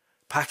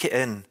 Pack it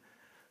in.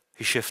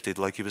 He shifted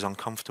like he was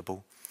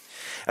uncomfortable.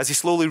 As he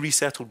slowly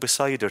resettled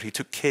beside her, he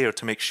took care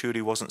to make sure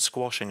he wasn't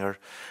squashing her,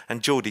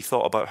 and Jodie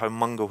thought about how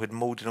Mungo had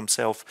moulded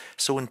himself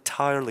so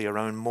entirely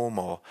around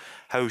Momo,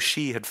 how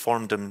she had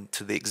formed him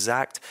to the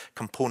exact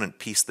component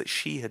piece that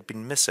she had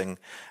been missing,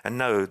 and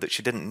now that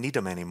she didn't need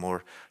him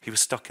anymore, he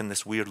was stuck in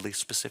this weirdly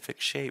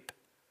specific shape.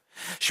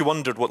 She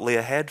wondered what lay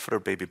ahead for her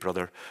baby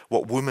brother,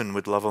 what woman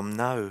would love him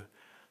now.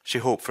 She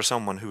hoped for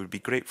someone who would be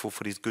grateful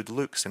for his good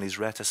looks and his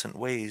reticent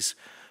ways,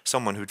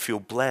 someone who would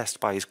feel blessed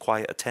by his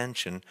quiet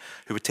attention,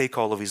 who would take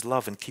all of his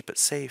love and keep it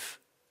safe.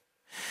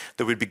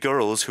 There would be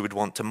girls who would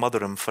want to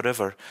mother him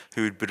forever,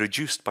 who would be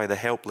reduced by the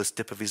helpless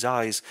dip of his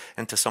eyes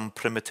into some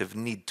primitive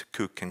need to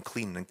cook and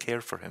clean and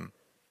care for him.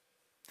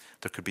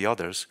 There could be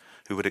others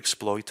who would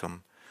exploit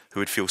him, who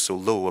would feel so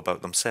low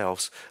about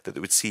themselves that they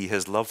would see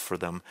his love for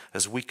them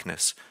as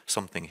weakness,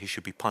 something he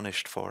should be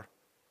punished for.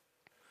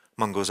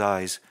 Mungo's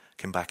eyes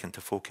came back into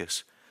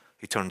focus.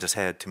 He turned his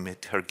head to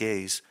meet her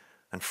gaze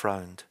and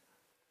frowned.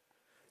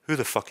 Who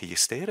the fuck are you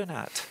staring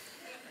at?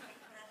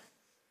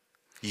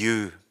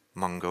 You,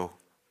 Mungo.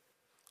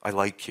 I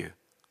like you.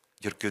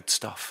 You're good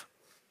stuff.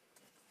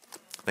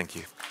 Thank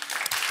you.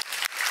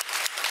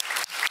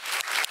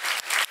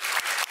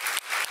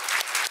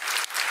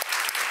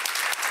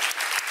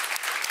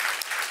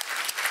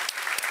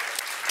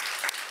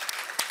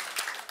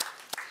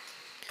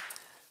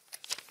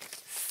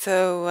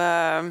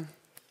 So,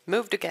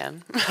 moved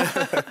again.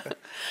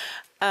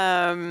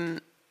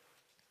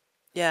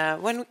 Yeah,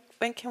 when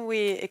can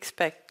we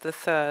expect the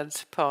third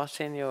part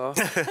in your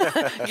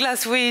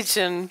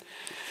Glaswegian?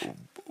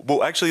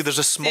 Well, actually, there's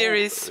a small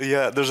series?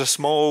 Yeah, there's a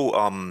small.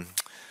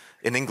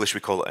 In English, we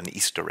call it an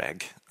Easter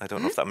egg. I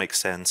don't know if that makes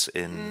sense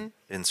in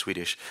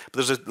Swedish.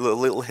 But there's a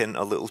little hint,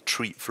 a little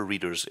treat for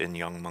readers in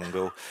Young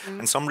Mungo,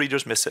 and some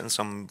readers miss it and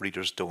some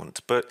readers don't.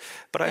 But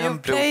I am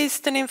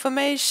placed an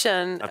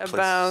information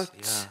about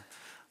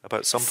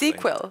something.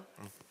 Sequel.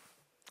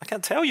 I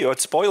can't tell you.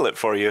 I'd spoil it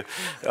for you.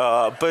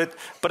 But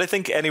I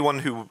think anyone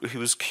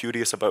who's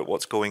curious about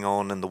what's going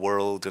on in the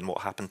world and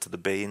what happened to the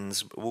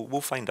Baines, will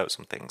find out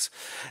some things.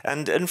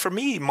 And for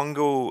me,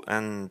 Mungo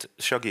and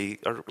Shuggie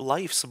are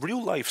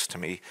real lives to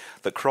me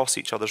that cross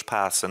each other's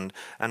paths and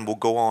will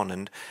go on.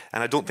 And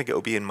I don't think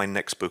it'll be in my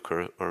next book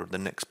or the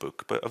next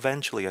book, but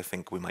eventually I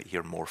think we might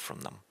hear more from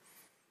them.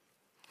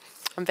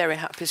 I'm very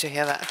happy to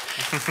hear that.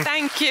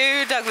 Thank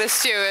you, Douglas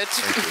Stewart.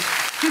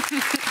 Thank you.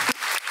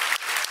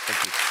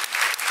 Thank you.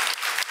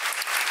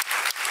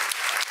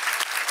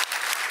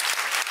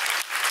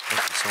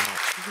 Thank you so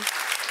much.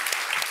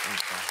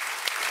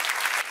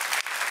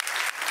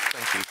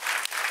 Thank you.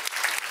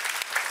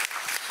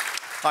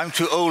 I'm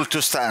too old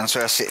to stand,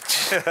 so I sit.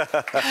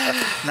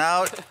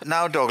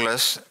 Now,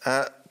 Douglas,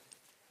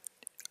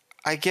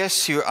 I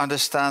guess you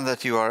understand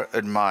that you are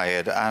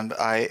admired, and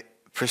I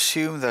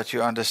presume that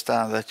you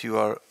understand that you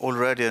are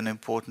already an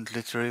important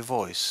literary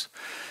voice.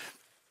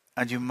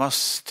 And you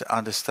must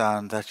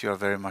understand that you are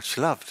very much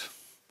loved.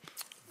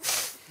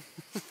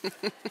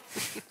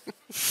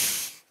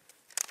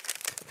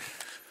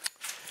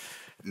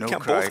 No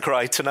Can't cry. Both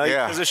cry tonight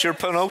because it's your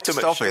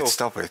penultimate show.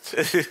 Stop it.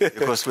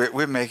 Because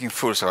we're making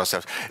fools of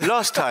ourselves.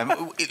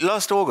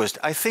 Last August,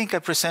 I think I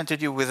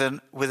presented you with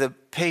a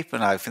paper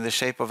knife in the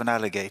shape of an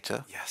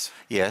alligator.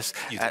 Yes.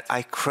 And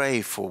I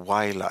crave for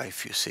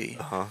wildlife, you see.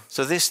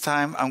 So this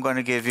time I'm going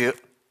to give you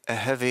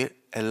a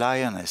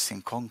lioness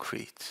in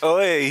concrete.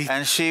 Oi!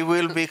 And she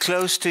will be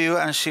close to you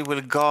and she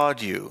will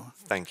guard you.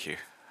 Thank you.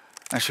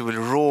 And she will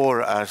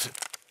roar at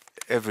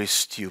every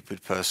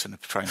stupid person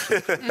trying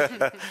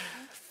to...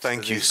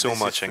 Thank you so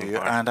much,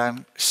 Ingmar. And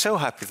I'm so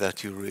happy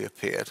that you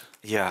reappeared.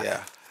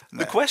 Yeah.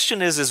 The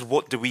question is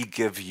what do we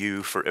give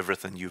you for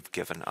everything you've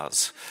given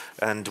us?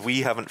 And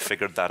we haven't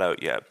figured that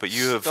out yet. But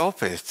you have...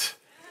 Stop it.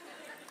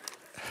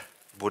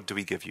 What do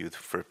we give you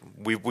for...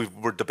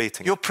 We're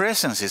debating. Your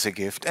presence is a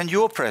gift. And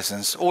your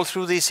presence all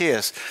through these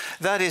years,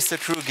 that is the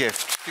true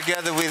gift.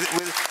 Together with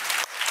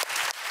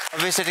our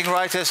visiting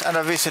writers and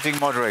our visiting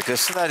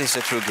moderators, that is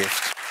a true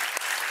gift.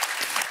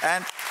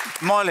 And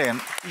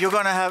Malin, you're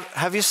going to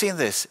have you seen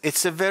this?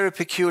 It's a very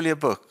peculiar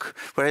book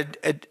where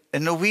a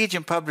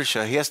Norwegian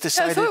publisher, he has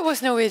decided... I thought it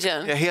was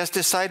Norwegian. He has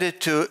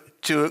decided to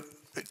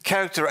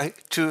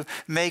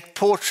make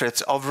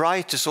portraits of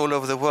writers all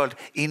over the world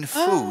in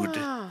food.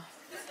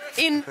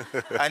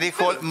 And he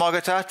called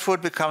Margaret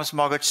Atwood becomes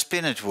Margaret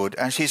Spinachwood,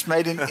 and she's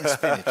made in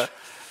spinach.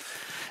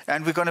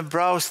 And we're going to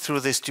browse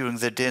through this during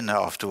the dinner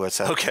afterwards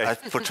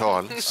at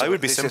Portal. So I would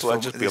be simple.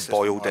 I'd just be a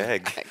boiled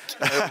egg.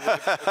 A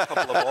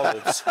couple of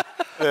olives.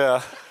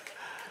 Yeah.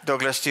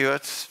 Douglas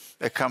Stewart,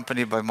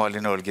 accompanied by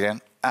Malin Ålgren,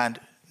 and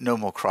no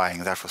more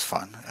crying. That was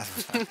fun.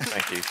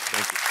 Thank you.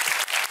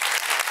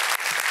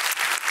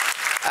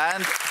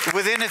 And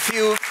within a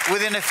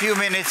few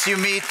minutes, you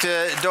meet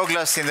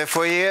Douglas in the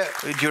foyer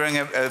during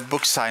a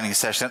book signing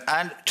session.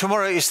 And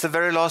tomorrow is the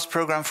very last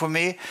program for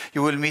me.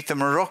 You will meet the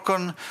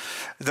Moroccan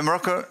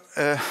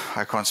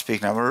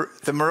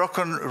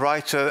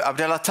writer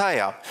Abdel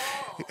Attaya.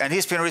 And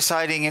he's been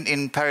residing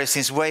in Paris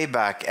since way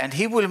back. And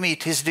he will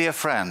meet his dear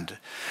friend.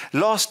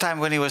 Last time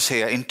when he was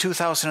here, in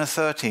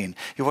 2013,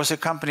 he was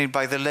accompanied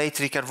by the late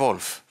Richard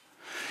Wolff.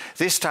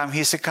 This time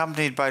he's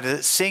accompanied by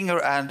the singer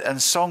and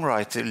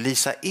songwriter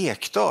Lisa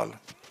Ekdahl.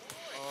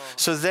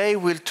 So they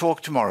will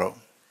talk tomorrow.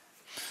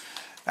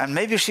 And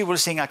maybe she will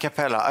sing a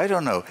cappella, I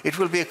don't know. It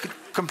will be a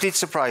complete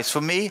surprise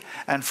for me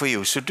and for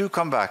you. So do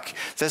come back.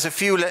 There's a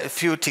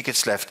few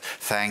tickets left.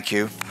 Thank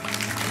you.